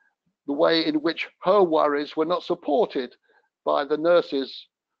 the way in which her worries were not supported by the nurses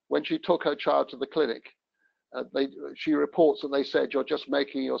when she took her child to the clinic. She reports that they said, "You're just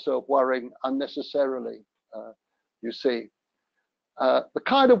making yourself worrying unnecessarily," you see. The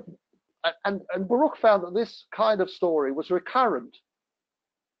kind of, and Baruch found that this kind of story was recurrent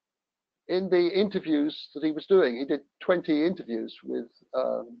in the interviews that he was doing. He did 20 interviews with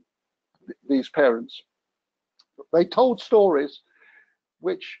these parents. They told stories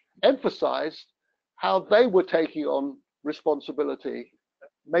which emphasized how they were taking on responsibility,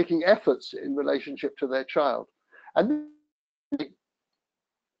 making efforts in relationship to their child. And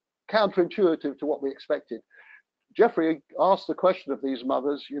counterintuitive to what we expected. Jeffrey asked the question of these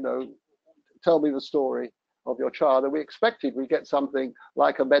mothers, you know, tell me the story of your child, and we expected we'd get something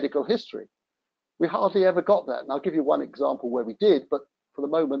like a medical history. We hardly ever got that. And I'll give you one example where we did, but for the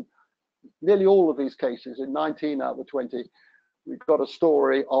moment, nearly all of these cases, in 19 out of the 20, we've got a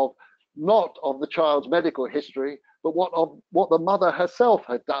story of not of the child's medical history, but what the mother herself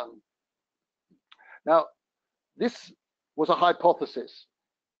had done. Now, this was a hypothesis.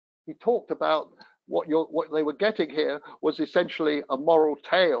 He talked about what they were getting here was essentially a moral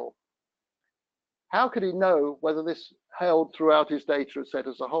tale. How could he know whether this held throughout his data set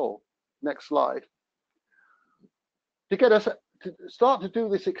as a whole? Next slide. To get us to start to do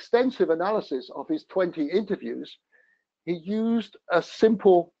this extensive analysis of his 20 interviews, he used a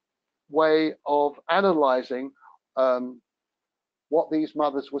simple way of analyzing what these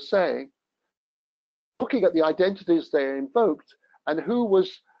mothers were saying, looking at the identities they invoked and who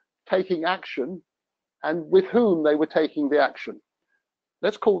was taking action and with whom they were taking the action.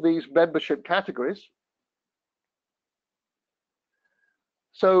 Let's call these membership categories.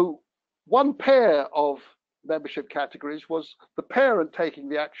 So one pair of membership categories was the parent taking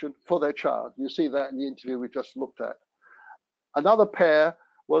the action for their child. You see that in the interview we just looked at. Another pair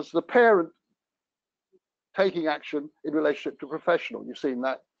was the parent taking action in relationship to professional. You've seen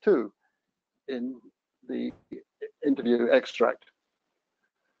that too in the interview extract.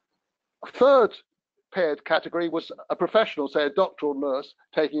 A third paired category was a professional, say a doctor or nurse,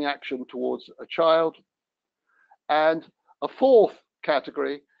 taking action towards a child. And a fourth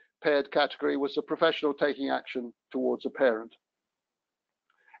category, paired category, was a professional taking action towards a parent.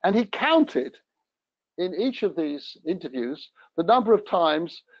 And he counted in each of these interviews the number of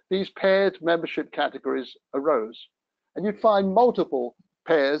times these paired membership categories arose. And you'd find multiple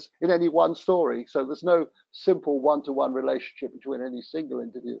pairs in any one story. So there's no simple one-to-one relationship between any single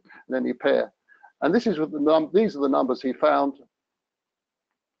interview and any pair. And this is what these are the numbers he found.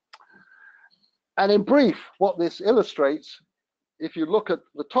 And in brief, what this illustrates, if you look at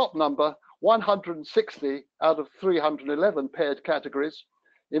the top number, 160 out of 311 paired categories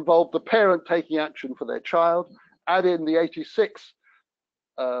involved the parent taking action for their child. Add in the 86,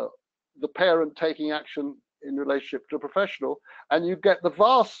 the parent taking action in relationship to a professional, and you get the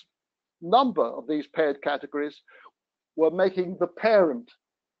vast number of these paired categories were making the parent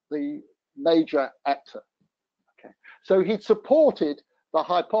the major actor. Okay, so he'd supported the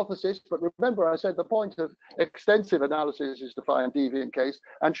hypothesis, but remember I said the point of extensive analysis is to find deviant case,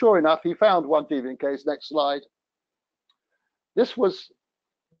 and sure enough he found one deviant case. Next slide. This was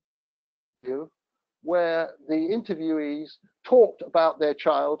where the interviewees talked about their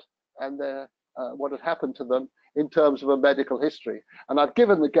child and their what had happened to them in terms of a medical history. And I've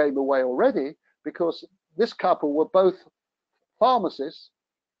given the game away already because this couple were both pharmacists,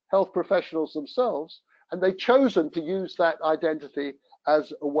 health professionals themselves, and they'd chosen to use that identity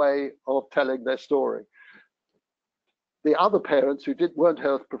as a way of telling their story. The other parents who weren't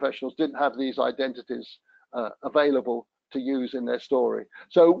health professionals didn't have these identities available to use in their story.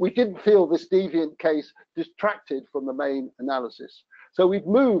 So we didn't feel this deviant case distracted from the main analysis. So we've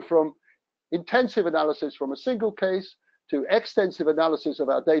moved from intensive analysis from a single case to extensive analysis of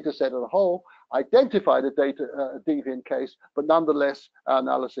our data set as a whole, identified a deviant case, but nonetheless our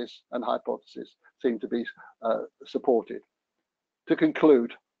analysis and hypothesis seem to be supported. To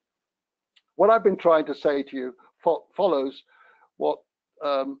conclude, what I've been trying to say to you follows what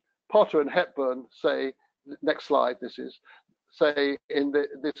Potter and Hepburn say, next slide this is, say in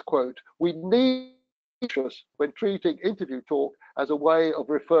this quote, we need when treating interview talk as a way of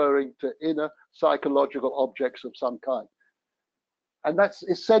referring to inner psychological objects of some kind. And that's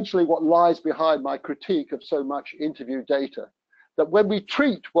essentially what lies behind my critique of so much interview data, that when we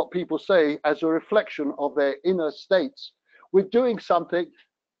treat what people say as a reflection of their inner states, we're doing something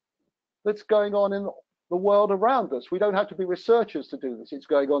that's going on in the world around us. We don't have to be researchers to do this. It's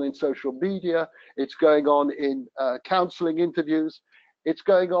going on in social media. It's going on in counseling interviews. It's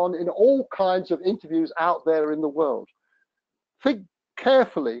going on in all kinds of interviews out there in the world. Think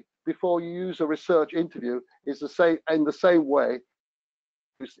carefully before you use a research interview in the same way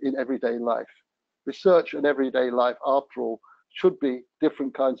in everyday life. Research and everyday life, after all, should be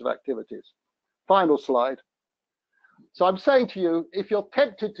different kinds of activities. Final slide. So I'm saying to you, if you're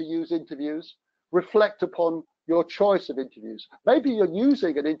tempted to use interviews, reflect upon your choice of interviews. Maybe you're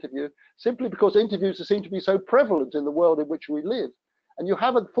using an interview simply because interviews seem to be so prevalent in the world in which we live, and you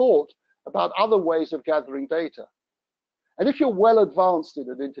haven't thought about other ways of gathering data. And if you're well advanced in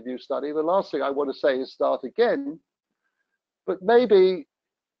an interview study, the last thing I want to say is start again. But maybe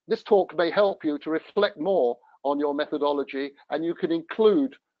this talk may help you to reflect more on your methodology, and you can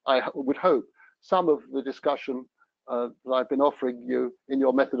include, I would hope, some of the discussion that I've been offering you in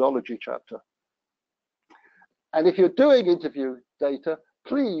your methodology chapter. And if you're doing interview data,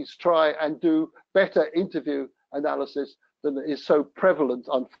 please try and do better interview analysis than is so prevalent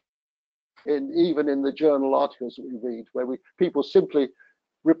even in the journal articles that we read, where people simply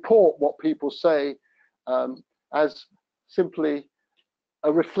report what people say as simply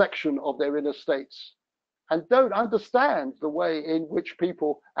a reflection of their inner states, and don't understand the way in which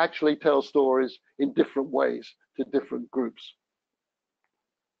people actually tell stories in different ways to different groups.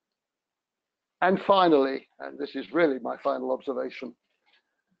 And finally, and this is really my final observation,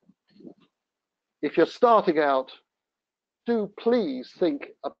 if you're starting out, do please think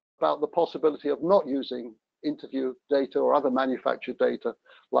about the possibility of not using interview data or other manufactured data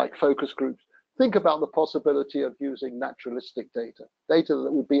like focus groups. Think about the possibility of using naturalistic data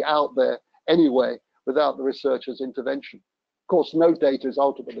that would be out there anyway without the researcher's intervention. Of course, no data is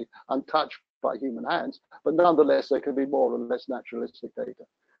ultimately untouched by human hands, but nonetheless, there can be more or less naturalistic data.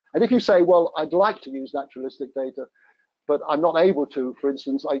 And if you say, well, I'd like to use naturalistic data, but I'm not able to, for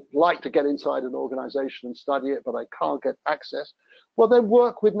instance, I'd like to get inside an organization and study it, but I can't get access, well, then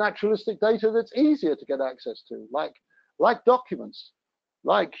work with naturalistic data that's easier to get access to, like documents,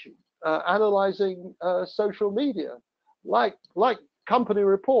 like analyzing social media, like company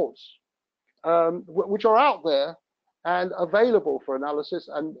reports, which are out there and available for analysis,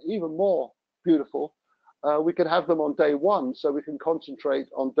 and even more beautiful, we can have them on day one, so we can concentrate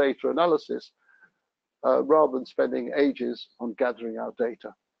on data analysis rather than spending ages on gathering our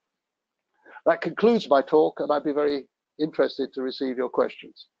data. That concludes my talk, and I'd be very interested to receive your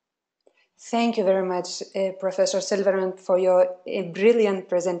questions. Thank you very much, Professor Silverman, for your brilliant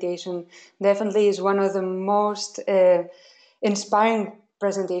presentation. Definitely is one of the most inspiring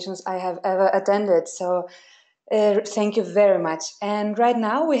presentations I have ever attended. So thank you very much. And right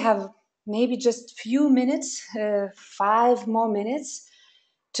now we have maybe just a few minutes, 5 more minutes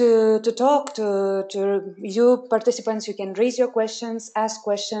to talk to you participants. You can raise your questions, ask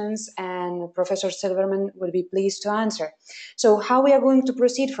questions, and Professor Silverman will be pleased to answer. So how we are going to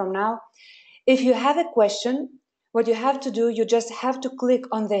proceed from now? If you have a question, what you have to do, you just have to click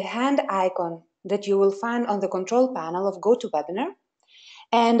on the hand icon that you will find on the control panel of GoToWebinar,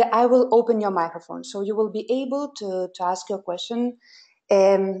 and I will open your microphone. So you will be able to ask your question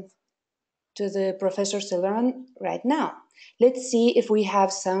to the Professor Silverman right now. Let's see if we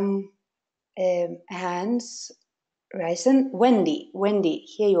have some hands risen. Wendy,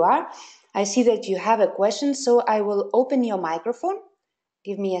 here you are. I see that you have a question, so I will open your microphone.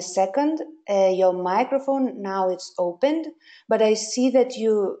 Give me a second. Your microphone, now it's opened, but I see that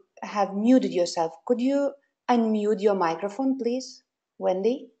you have muted yourself. Could you unmute your microphone, please,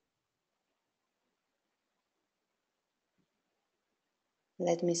 Wendy?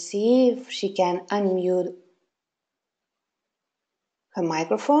 Let me see if she can unmute her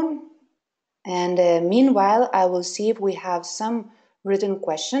microphone. And meanwhile, I will see if we have some written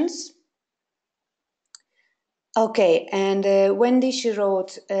questions. Okay, and Wendy, she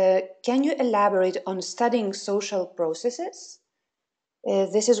wrote, can you elaborate on studying social processes?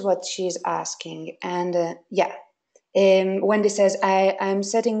 This is what she's asking. And Wendy says, I'm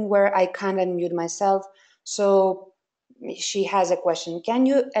sitting where I can't unmute myself. So she has a question. Can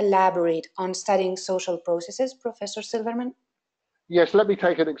you elaborate on studying social processes, Professor Silverman? Yes, let me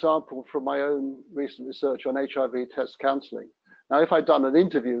take an example from my own recent research on HIV test counseling. Now, if I'd done an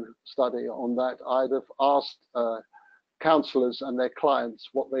interview study on that, I'd have asked counselors and their clients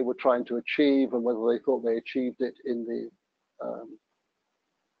what they were trying to achieve and whether they thought they achieved it in the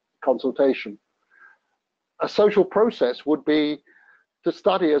consultation. A social process would be to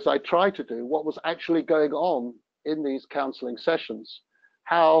study, as I try to do, what was actually going on in these counseling sessions,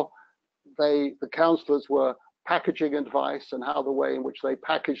 how the counselors were packaging advice and how the way in which they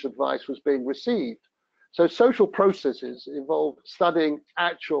packaged advice was being received. So social processes involve studying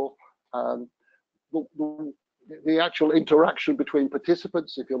actual, the the actual interaction between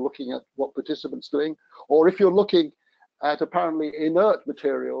participants, if you're looking at what participants doing, or if you're looking at apparently inert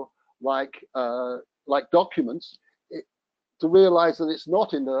material like documents, to realize that it's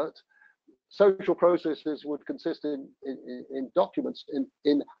not inert. Social processes would consist in documents,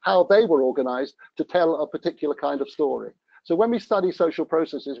 in how they were organized to tell a particular kind of story. So when we study social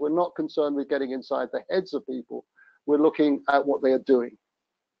processes, we're not concerned with getting inside the heads of people. We're looking at what they are doing.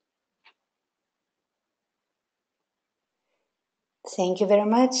 Thank you very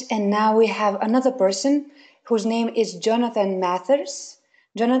much. And now we have another person whose name is Jonathan Mathers.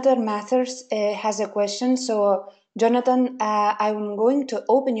 Jonathan Mathers has a question. So Jonathan, I'm going to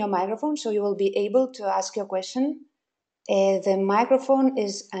open your microphone so you will be able to ask your question. The microphone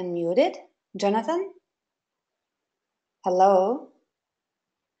is unmuted. Jonathan? Hello?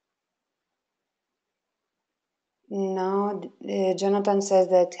 No, Jonathan says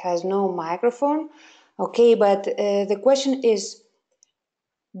that has no microphone. Okay, but the question is,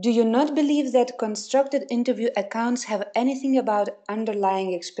 do you not believe that constructed interview accounts have anything about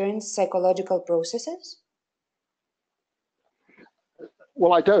underlying experience, psychological processes?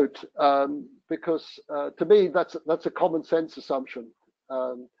 Well, I don't, because to me that's a common sense assumption,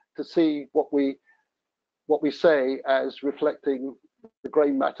 to see what we say as reflecting the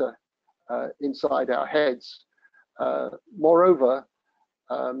grey matter inside our heads. Moreover,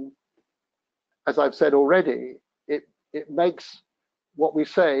 as I've said already, it makes what we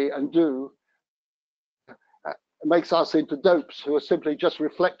say and do, makes us into dopes who are simply just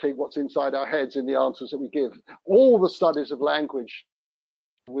reflecting what's inside our heads in the answers that we give. All the studies of language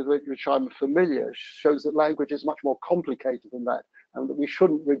with which I'm familiar shows that language is much more complicated than that, and that we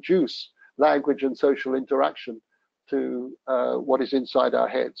shouldn't reduce language and social interaction to what is inside our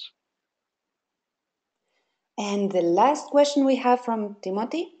heads. And the last question we have from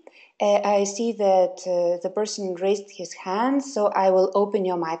Timothy. I see that the person raised his hand, so I will open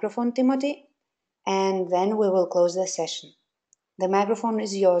your microphone, Timothy, and then we will close the session. The microphone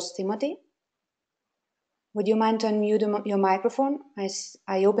is yours, Timothy. Would you mind to unmute your microphone?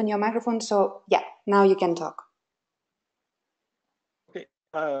 I open your microphone, so yeah, now you can talk. Okay,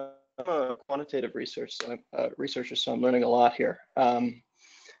 I'm a quantitative researcher, so I'm learning a lot here. And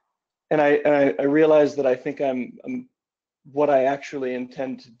I realize that I think I'm what I actually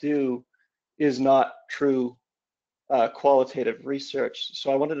intend to do is not true qualitative research.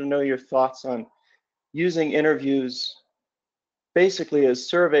 So I wanted to know your thoughts on using interviews basically as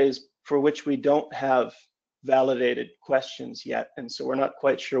surveys for which we don't have validated questions yet, and so we're not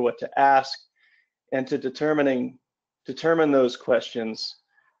quite sure what to ask, and to determine those questions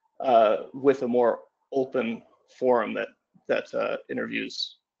with a more open forum that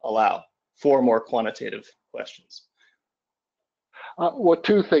interviews allow for more quantitative questions. Well,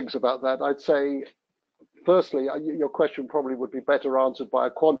 two things about that. I'd say, firstly, your question probably would be better answered by a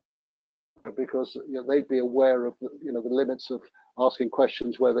quantitative, because they'd be aware of the limits of asking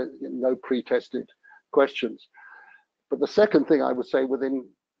questions where there are no pre-tested questions. But the second thing I would say within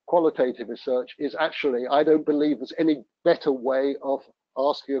qualitative research is actually, I don't believe there's any better way of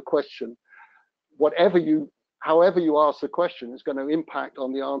asking a question. However you ask the question is going to impact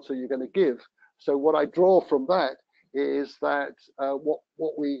on the answer you're going to give. So what I draw from that is that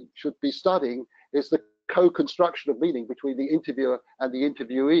what we should be studying is the co-construction of meaning between the interviewer and the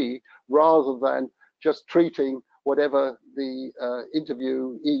interviewee, rather than just treating whatever the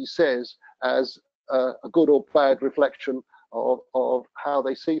interviewee says as a good or bad reflection of how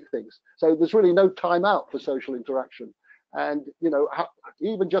they see things. So there's really no time out for social interaction. And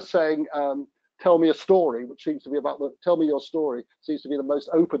even just saying, tell me a story, which seems to be about tell me your story, seems to be the most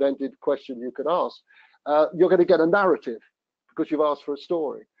open-ended question you could ask. You're going to get a narrative because you've asked for a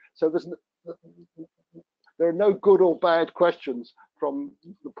story. So there are no good or bad questions from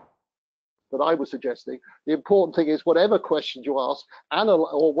that I was suggesting. The important thing is whatever questions you ask,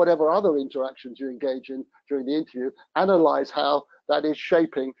 or whatever other interactions you engage in during the interview, analyze how that is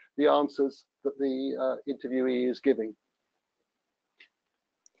shaping the answers that the interviewee is giving.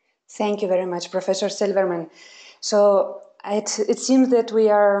 Thank you very much, Professor Silverman. So it seems that we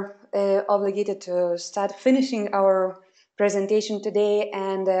are obligated to start finishing our presentation today,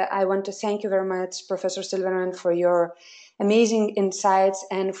 and I want to thank you very much, Professor Silverman, for your amazing insights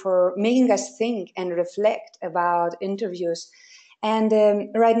and for making us think and reflect about interviews. And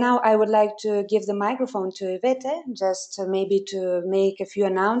right now I would like to give the microphone to Yvette, just maybe to make a few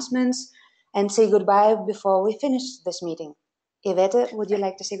announcements and say goodbye before we finish this meeting. Yvette, would you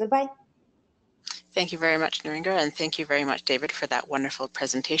like to say goodbye? Thank you very much, Naringa, and thank you very much, David, for that wonderful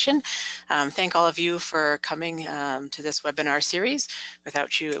presentation. Thank all of you for coming to this webinar series.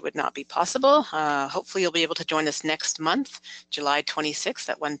 Without you, it would not be possible. Hopefully, you'll be able to join us next month, July 26th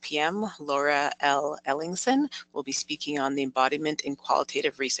at 1 p.m. Laura L. Ellingson will be speaking on the embodiment in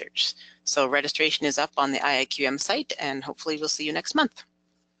qualitative research. So registration is up on the IIQM site, and hopefully we'll see you next month.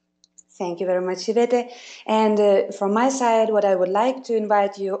 Thank you very much, Yvette. And from my side, what I would like to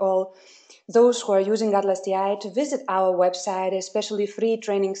invite you all, those who are using ATLAS.ti, to visit our website, especially free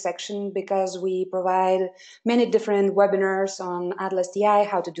training section, because we provide many different webinars on ATLAS.ti,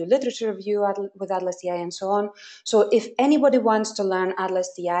 how to do literature review with ATLAS.ti, and so on. So if anybody wants to learn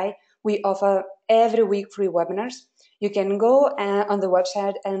ATLAS.ti, we offer every week free webinars. You can go on the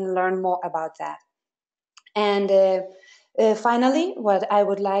website and learn more about that. And finally, what I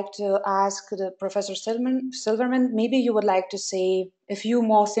would like to ask the Professor Silverman, maybe you would like to say a few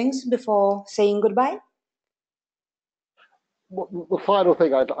more things before saying goodbye? Well, the final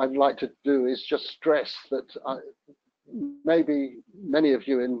thing I'd like to do is just stress that maybe many of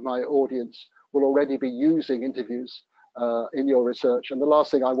you in my audience will already be using interviews in your research. And the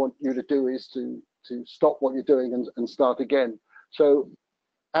last thing I want you to do is to stop what you're doing and start again. So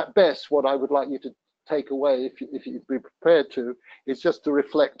at best, what I would like you to take away, if you'd be prepared to, is just to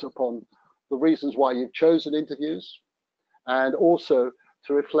reflect upon the reasons why you've chosen interviews, and also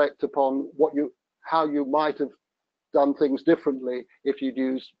to reflect upon how you might have done things differently if you'd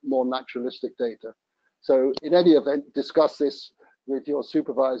used more naturalistic data. So in any event, discuss this with your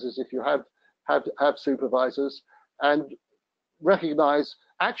supervisors if you have supervisors, and recognize,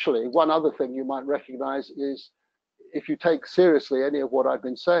 actually, one other thing you might recognize is, if you take seriously any of what I've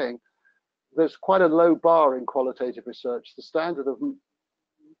been saying, there's quite a low bar in qualitative research. The standard of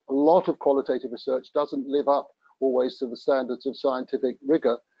a lot of qualitative research doesn't live up always to the standards of scientific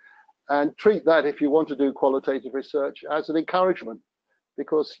rigor. And treat that, if you want to do qualitative research, as an encouragement,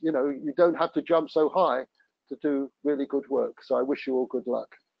 because you don't have to jump so high to do really good work. So I wish you all good luck.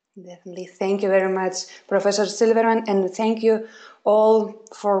 Definitely. Thank you very much, Professor Silverman, and thank you all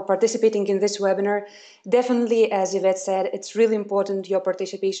for participating in this webinar. Definitely, as Yvette said, it's really important, your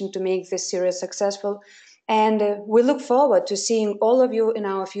participation, to make this series successful. And we look forward to seeing all of you in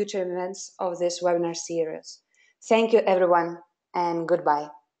our future events of this webinar series. Thank you, everyone, and goodbye.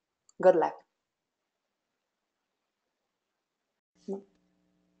 Good luck.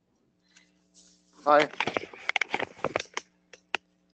 Bye.